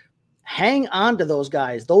 Hang on to those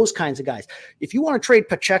guys, those kinds of guys. If you want to trade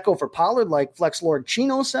Pacheco for Pollard, like Flex Lord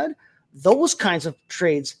Chino said, those kinds of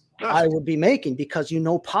trades I would be making because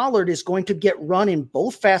Pollard is going to get run in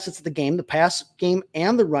both facets of the game, the pass game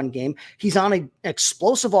and the run game. He's on an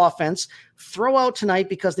explosive offense. Throw out tonight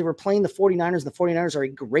because they were playing the 49ers. The 49ers are a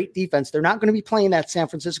great defense. They're not going to be playing that San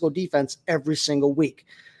Francisco defense every single week.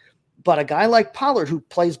 But a guy like Pollard who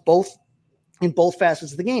plays both in both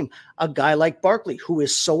facets of the game, a guy like Barkley who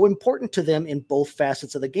is so important to them in both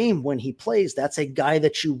facets of the game when he plays, that's a guy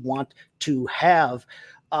that you want to have.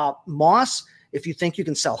 Moss, if you think you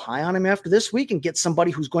can sell high on him after this week and get somebody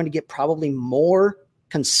who's going to get probably more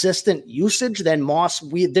consistent usage than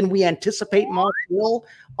we anticipate Moss will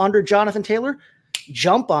under Jonathan Taylor,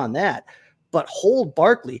 jump on that. but hold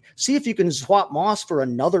Barkley. See if you can swap Moss for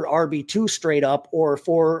another RB2 straight up or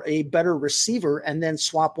for a better receiver, and then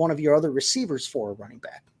swap one of your other receivers for a running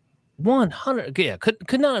back. 100. Yeah,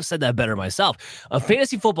 could not have said that better myself.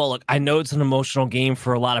 Fantasy football, look, I know it's an emotional game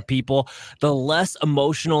for a lot of people. The less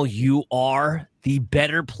emotional you are, the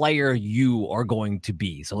better player you are going to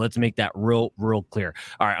be. So let's make that real clear.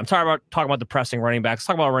 All right, I'm talking about depressing running backs. Let's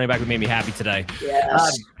talk about a running back that made me happy today.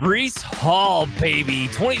 Yes. Breece Hall, baby.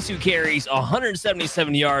 22 carries,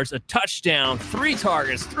 177 yards, a touchdown, 3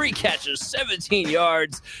 targets, 3 catches, 17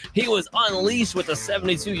 yards. He was unleashed with a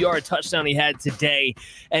 72-yard touchdown he had today.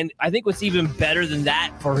 And I think what's even better than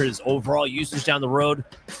that for his overall usage down the road,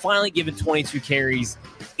 finally given 22 carries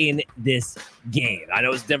in this game. I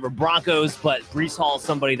know it's Denver Broncos, but Breece Hall is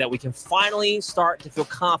somebody that we can finally start to feel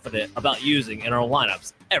confident about using in our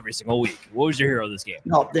lineups every single week. What was your hero this game?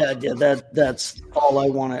 No, that's all I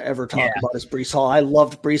want to ever talk about is Breece Hall. I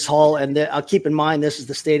loved Breece Hall, and I'll keep in mind this is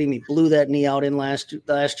the stadium he blew that knee out in last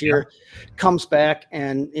year. Comes back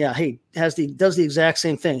and does the exact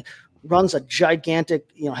same thing. Runs a gigantic,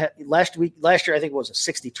 last year I think it was a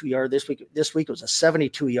 62-yarder. This week it was a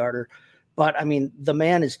 72-yarder. But I mean, the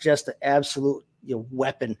man is just an absolute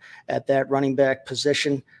weapon at that running back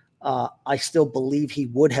position. I still believe he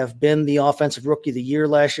would have been the offensive rookie of the year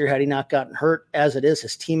last year had he not gotten hurt. As it is,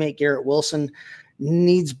 his teammate Garrett Wilson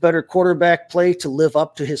needs better quarterback play to live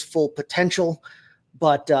up to his full potential.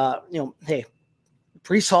 But hey,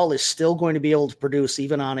 Breece Hall is still going to be able to produce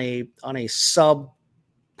even on a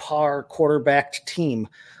subpar quarterbacked team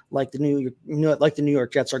like the New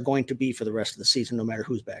York Jets are going to be for the rest of the season, no matter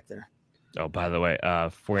who's back there. Oh, by the way,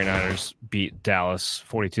 49ers beat Dallas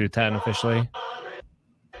 42-10 officially.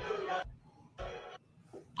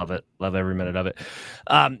 Love it. Love every minute of it.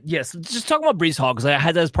 Yes, just talking about Breece Hall, because I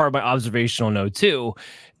had that as part of my observational note too,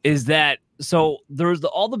 is that so there's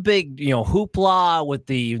all the big, hoopla with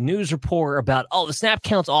the news report about, the snap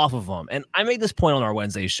count's off of him. And I made this point on our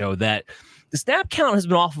Wednesday show that the snap count has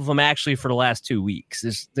been off of him actually for the last 2 weeks.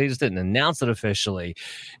 They just didn't announce it officially.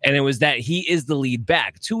 And it was that he is the lead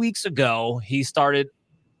back. 2 weeks ago, he started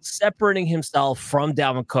separating himself from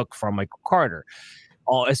Dalvin Cook from Michael Carter,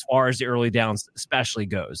 as far as the early downs especially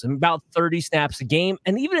goes. And about 30 snaps a game.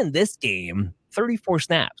 And even in this game, 34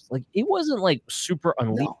 snaps. Like, it wasn't like super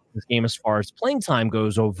unleashed this game as far as playing time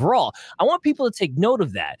goes overall. I want people to take note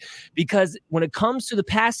of that, because when it comes to the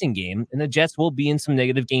passing game, and the Jets will be in some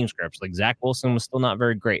negative game scripts, like Zach Wilson was still not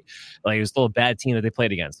very great. Like, it was still a bad team that they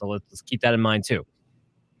played against. So let's keep that in mind too.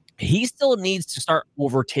 He still needs to start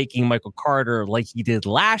overtaking Michael Carter like he did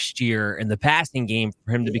last year in the passing game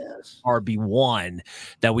for him to be RB1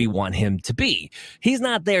 that we want him to be. He's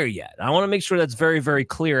not there yet. I want to make sure that's very, very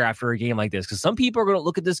clear after a game like this, because some people are going to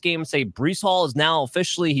look at this game and say Breece Hall is now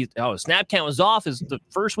officially, snap count was off. Is the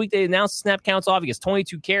first week they announced the snap count's off. He gets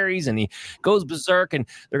 22 carries and he goes berserk, and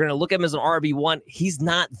they're going to look at him as an RB1. He's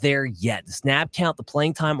not there yet. The snap count, the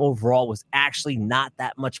playing time overall was actually not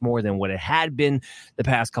that much more than what it had been the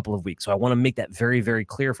past couple of weeks. So I want to make that very, very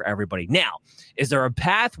clear for everybody. Now, is there a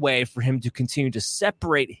pathway for him to continue to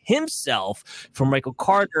separate himself from Michael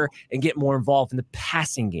Carter and get more involved in the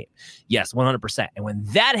passing game? Yes, 100%. And when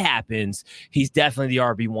that happens, he's definitely the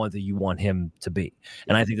RB1 that you want him to be.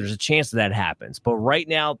 And I think there's a chance that happens. But right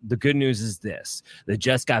now, the good news is this. They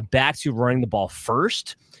just got back to running the ball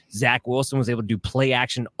first. Zach Wilson was able to do play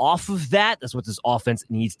action off of that. That's what this offense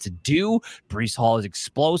needs to do. Breece Hall is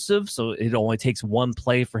explosive, so it only takes one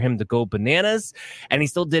play for him to go bananas. And he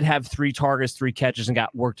still did have 3 targets, 3 catches, and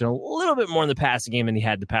got worked in a little bit more in the passing game than he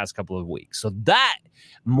had the past couple of weeks. So that,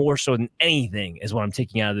 more so than anything, is what I'm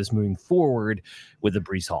taking out of this moving forward with the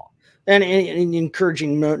Breece Hall. And an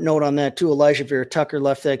encouraging note on that, too, Elijah Vera-Tucker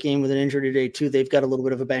left that game with an injury today, too. They've got a little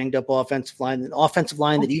bit of a banged-up offensive line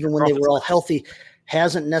that even when they were all healthy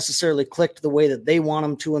hasn't necessarily clicked the way that they want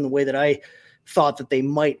them to and the way that I thought that they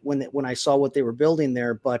might when I saw what they were building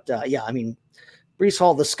there. But, I mean, Breece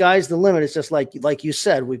Hall, the sky's the limit. It's just like you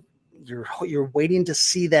said, you're waiting to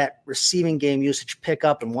see that receiving game usage pick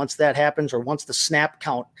up. And once that happens, or once the snap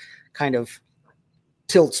count kind of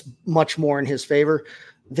tilts much more in his favor,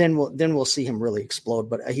 then we'll see him really explode.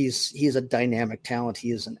 But he's a dynamic talent.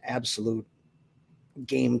 He is an absolute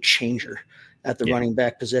game changer at the running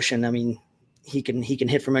back position. I mean, he can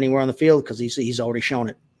hit from anywhere on the field because he's already shown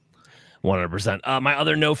it. 100%. My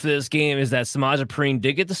other note for this game is that Samaje Perine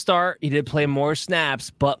did get the start. He did play more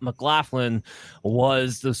snaps, but McLaughlin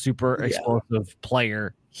was the super explosive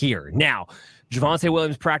player here. Now, Javonte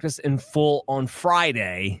Williams practiced in full on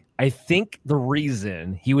Friday. I think the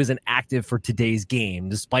reason he was inactive for today's game,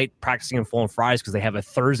 despite practicing in full on Fridays, because they have a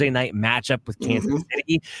Thursday night matchup with Kansas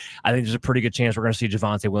City. I think there's a pretty good chance we're going to see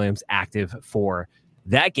Javonte Williams active for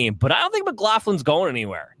that game. But I don't think McLaughlin's going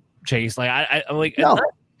anywhere, Chase. Like I'm like, no.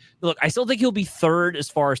 Look, I still think he'll be third as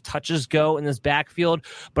far as touches go in this backfield,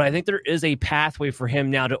 but I think there is a pathway for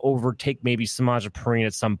him now to overtake maybe Samaje Perine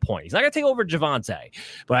at some point. He's not going to take over Javonte,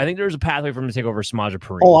 but I think there's a pathway for him to take over Samaje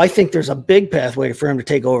Perine. Oh, I think there's a big pathway for him to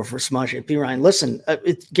take over for Samaje Perine. Listen,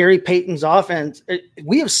 it's Gary Payton's offense.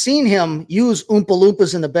 We have seen him use Oompa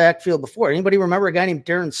Loompas in the backfield before. Anybody remember a guy named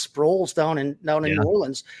Darren Sproles down in New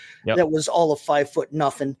Orleans that was all of 5 foot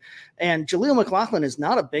nothing? And Jaleel McLaughlin is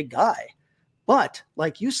not a big guy. But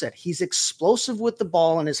like you said, he's explosive with the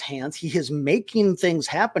ball in his hands. He is making things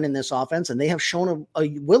happen in this offense, and they have shown a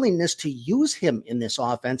willingness to use him in this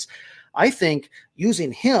offense. I think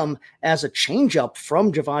using him as a changeup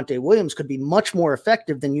from Javonte Williams could be much more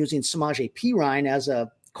effective than using Samaje Perine as a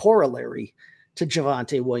corollary to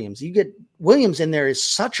Javonte Williams. You get Williams in there is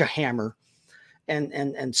such a hammer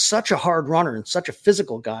and such a hard runner and such a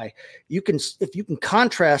physical guy. If you can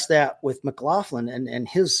contrast that with McLaughlin and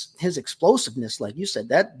his explosiveness, like you said,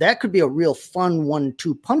 that could be a real fun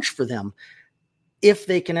 1-2 punch for them if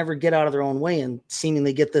they can ever get out of their own way and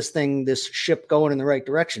seemingly get this ship going in the right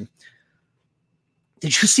direction.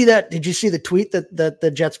 Did you see that? Did you see the tweet that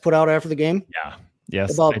the Jets put out after the game? Yeah.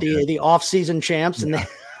 Yes. About the off-season champs and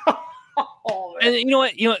and you know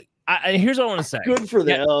what? Here's what I want to say. Good for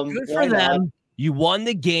them. Good for them. You won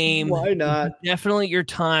the game. Why not? Definitely your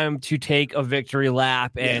time to take a victory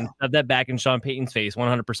lap and have that back in Sean Payton's face,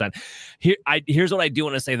 100%. Here's what I do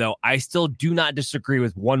want to say, though. I still do not disagree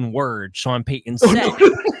with one word Sean Payton said.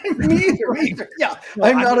 Me either. Yeah,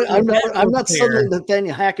 I'm not suddenly a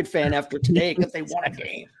Nathaniel Hackett fan after today because they won a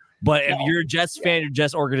game. But if you're a Jets fan, your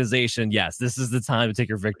Jets organization, yes, this is the time to take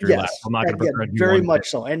your victory lap. I'm not going to very much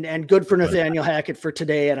so. And good for Nathaniel Hackett for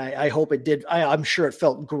today. And I hope it did. I'm sure it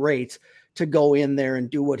felt great to go in there and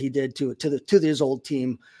do what he did to his old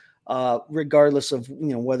team, regardless of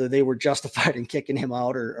whether they were justified in kicking him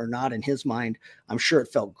out or not. In his mind, I'm sure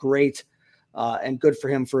it felt great and good for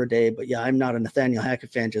him for a day. But yeah, I'm not a Nathaniel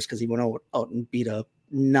Hackett fan just because he went out and beat a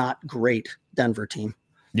not great Denver team.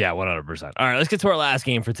 Yeah, 100%. All right, let's get to our last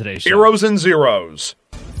game for today's show. Heroes and zeros.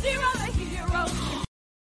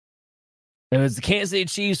 It was the Kansas City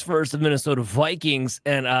Chiefs versus the Minnesota Vikings.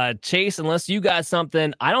 And Chase, unless you got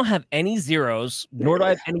something, I don't have any zeros, nor do I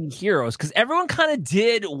have any heroes, because everyone kind of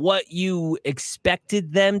did what you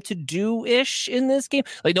expected them to do-ish in this game.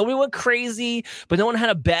 Like, nobody went crazy, but no one had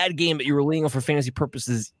a bad game that you were leaning on for fantasy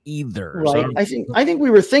purposes either. Right. So, I think we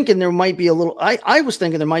were thinking there might be a little – I was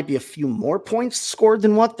thinking there might be a few more points scored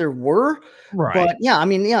than what there were. Right. But,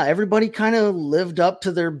 everybody kind of lived up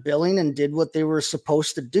to their billing and did what they were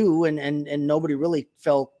supposed to do, and nobody really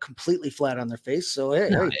fell completely flat on their face. So, hey.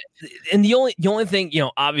 And the only thing,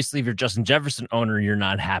 obviously, if you're Justin Jefferson owner, you're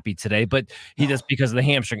not happy today, but he does because of the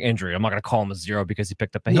hamstring injury. I'm not going to call him a zero because he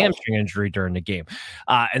picked up a hamstring injury during the game.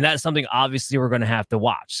 And that's something, obviously, we're going to have to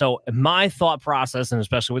watch. So, my thought process, and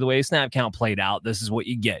especially with the way the snap count played out, this is what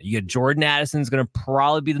you get. You get Jordan Addison's going to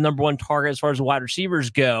probably be the number one target as far as the wide receivers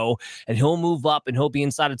go, and he'll move up and he'll be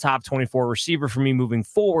inside a top 24 receiver for me moving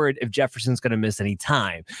forward if Jefferson's going to miss any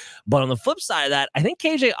time. But on the flip side of that, I think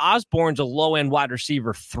KJ Osborne's a low-end wide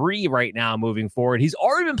receiver 3 right now moving forward. He's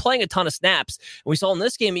already been playing a ton of snaps. And we saw in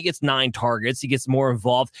this game, he gets 9 targets. He gets more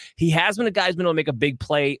involved. He has been a guy who's been able to make a big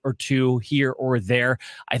play or two here or there.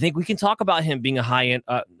 I think we can talk about him being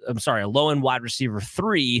a low-end wide receiver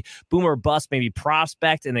 3, boomer bust, maybe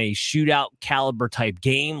prospect in a shootout caliber type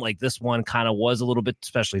game like this one kind of was a little bit,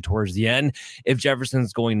 especially towards the end, if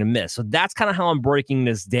Jefferson's going to miss. So that's kind of how I'm breaking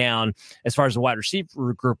this down as far as the wide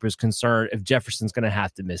receiver group is concerned, if Jefferson's going to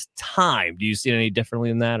have to miss time. Do you see it any differently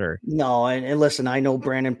than that? Or no, and listen, I know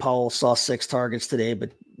Brandon Powell saw 6 targets today,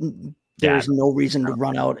 but there's no reason to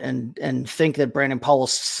run out and think that Brandon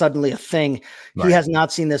Powell's suddenly a thing. Right. He has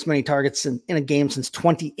not seen this many targets in a game since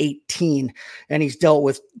 2018, and he's dealt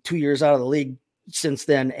with 2 years out of the league since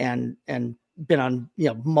then and been on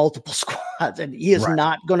multiple squads, and he is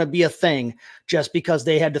not going to be a thing just because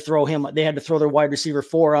they had to throw their wide receiver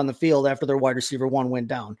 4 on the field after their wide receiver 1 went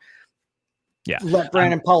down. Yeah. Let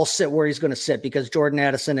Brandon Powell sit where he's going to sit because Jordan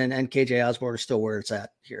Addison and KJ Osborne are still where it's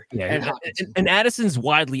at here. Yeah. And Addison's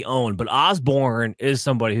widely owned, but Osborne is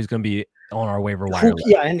somebody who's going to be on our waiver wire list.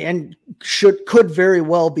 Yeah. And could very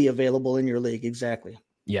well be available in your league. Exactly.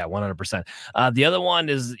 Yeah, 100%. The other one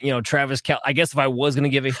is, Travis Kelce. I guess if I was going to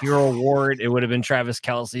give a hero award, it would have been Travis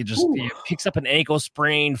Kelce. Just picks up an ankle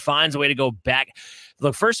sprain, finds a way to go back.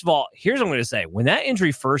 Look, first of all, here's what I'm going to say. When that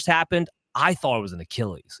injury first happened, I thought it was an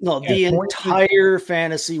Achilles. No, the entire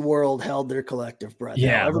fantasy world held their collective breath.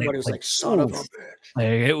 Yeah, everybody was like, son of a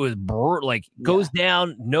bitch. It was goes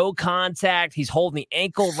down, no contact. He's holding the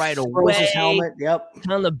ankle right away. His helmet, yep.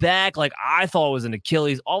 On the back. I thought it was an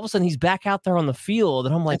Achilles. All of a sudden, he's back out there on the field,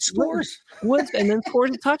 and I'm like, scores. And then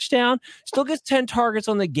scores a touchdown. Still gets 10 targets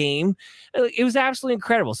on the game. It was absolutely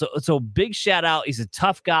incredible. So big shout out. He's a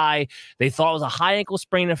tough guy. They thought it was a high ankle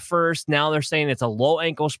sprain at first. Now they're saying it's a low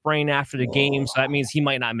ankle sprain after the game. So that means he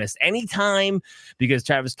might not miss any time because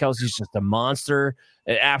Travis Kelce's just a monster.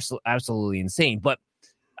 Absolutely insane. But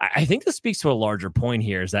I think this speaks to a larger point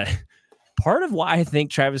here is that part of why I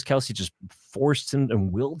think Travis Kelce just forced him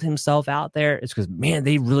and willed himself out there is because, man,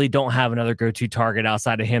 they really don't have another go-to target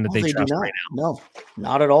outside of him that they trust right now. No,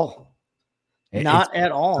 not at all. Not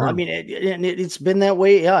at all. True. I mean, it's been that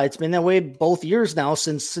way. Yeah, it's been that way both years now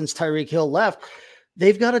since Tyreek Hill left.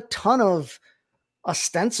 They've got a ton of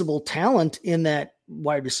ostensible talent in that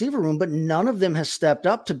wide receiver room, but none of them has stepped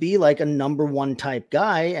up to be like a number one type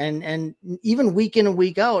guy. And even week in and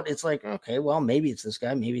week out, it's like, okay, well, maybe it's this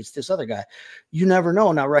guy, maybe it's this other guy. You never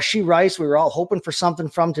know. Now, Rashee Rice, we were all hoping for something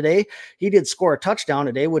from today. He did score a touchdown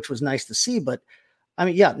today, which was nice to see. But I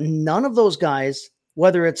mean, yeah, none of those guys,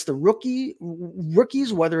 whether it's the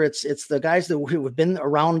rookies, whether it's the guys who have been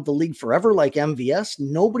around the league forever, like MVS,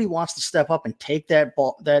 nobody wants to step up and take that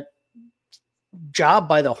ball, that job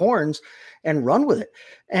by the horns and run with it.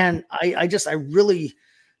 And I really,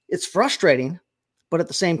 it's frustrating, but at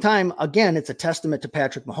the same time, again, it's a testament to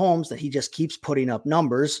Patrick Mahomes that he just keeps putting up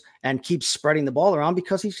numbers and keeps spreading the ball around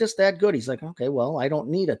because he's just that good. He's like, okay, well, I don't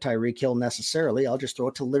need a Tyreek Hill necessarily. I'll just throw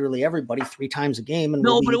it to literally everybody 3 times a game. And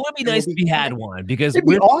but it would be nice if he had one because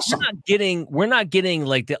awesome. we're not getting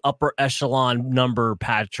like the upper echelon number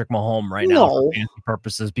Patrick Mahomes right now for fantasy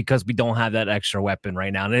purposes because we don't have that extra weapon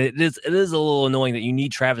right now. And it is a little annoying that you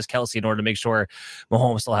need Travis Kelce in order to make sure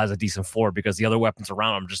Mahomes still has a decent floor because the other weapons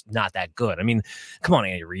around him are just not that good. I mean, come on,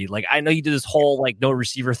 Andy Reid. Like, I know you did this whole no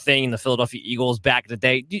receiver thing in the Philadelphia Eagles back in the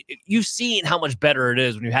day. You've seen how much better it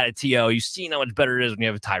is when you had a T.O. You've seen how much better it is when you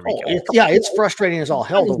have a Tyreek. It's frustrating as all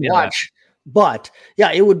hell to watch. But,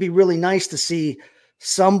 yeah, it would be really nice to see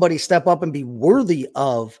somebody step up and be worthy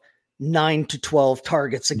of 9 to 12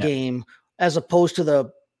 targets a game as opposed to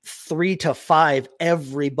the 3 to 5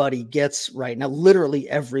 everybody gets right now. Literally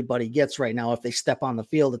everybody gets right now if they step on the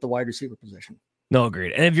field at the wide receiver position. No,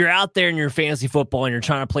 agreed. And if you're out there in your fantasy football and you're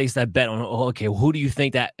trying to place that bet on, who do you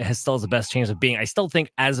think that still has the best chance of being? I still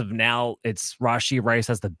think as of now, it's Rashee Rice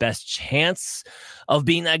has the best chance of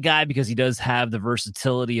being that guy because he does have the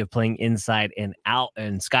versatility of playing inside and out.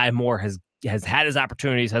 And Sky Moore has had his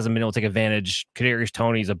opportunities, hasn't been able to take advantage. Kadarius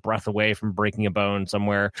Toney's a breath away from breaking a bone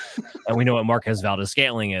somewhere. And we know what Marquez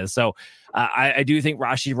Valdes-Scantling is. So I do think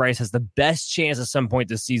Rashee Rice has the best chance at some point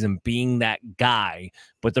this season being that guy,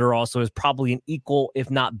 but there also is probably an equal, if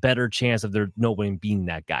not better chance of there nobody being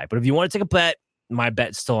that guy. But if you want to take a bet, my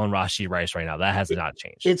bet's still on Rashee Rice right now. That has not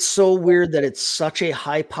changed. It's so weird that it's such a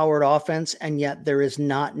high-powered offense, and yet there is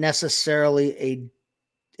not necessarily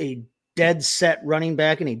a dead set running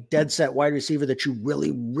back and a dead set wide receiver that you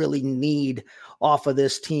really, really need off of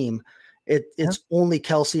this team. It's only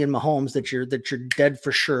Kelce and Mahomes that you're dead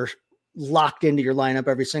for sure, locked into your lineup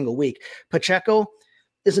every single week. Pacheco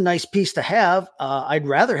is a nice piece to have. I'd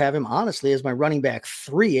rather have him, honestly, as my running back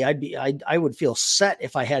 3. I would feel set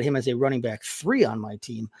if I had him as a running back 3 on my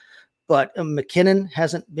team. But McKinnon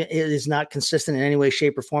is not consistent in any way,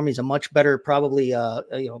 shape, or form. He's a much better, probably a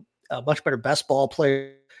much better best ball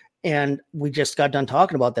player. And we just got done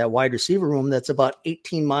talking about that wide receiver room that's about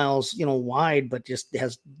 18 miles, wide, but just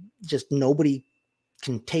nobody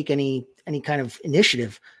can take any kind of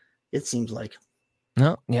initiative. It seems like.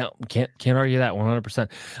 No, yeah, can't argue that 100%.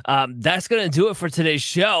 That's going to do it for today's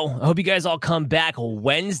show. I hope you guys all come back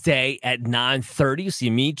Wednesday at 9:30. See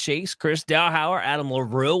me, Chase, Chris Dowhauer, Adam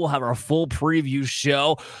LaRue. We'll have our full preview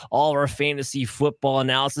show, all of our fantasy football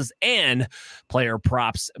analysis and player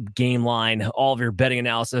props, game line, all of your betting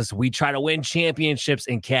analysis. We try to win championships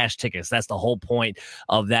and cash tickets. That's the whole point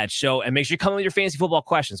of that show. And make sure you come with your fantasy football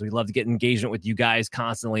questions. We'd love to get engagement with you guys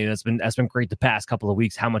constantly. And that's been great the past couple of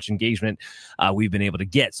weeks, how much engagement we've been able to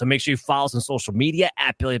get. So make sure you follow us on social media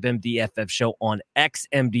at Billy Up MDFF Show on X,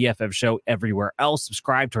 MDFF Show everywhere else.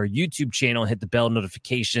 Subscribe to our YouTube channel and hit the bell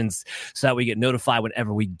notifications so that we get notified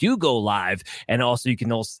whenever we do go live. And also you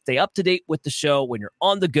can stay up to date with the show when you're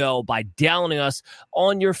on the go by downloading us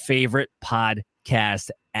on your favorite podcast podcast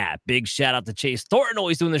app. Big shout out to Chase Thornton,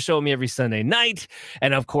 always doing the show with me every Sunday night.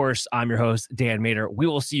 And of course, I'm your host, Dan Mader. We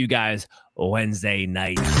will see you guys Wednesday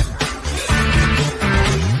night.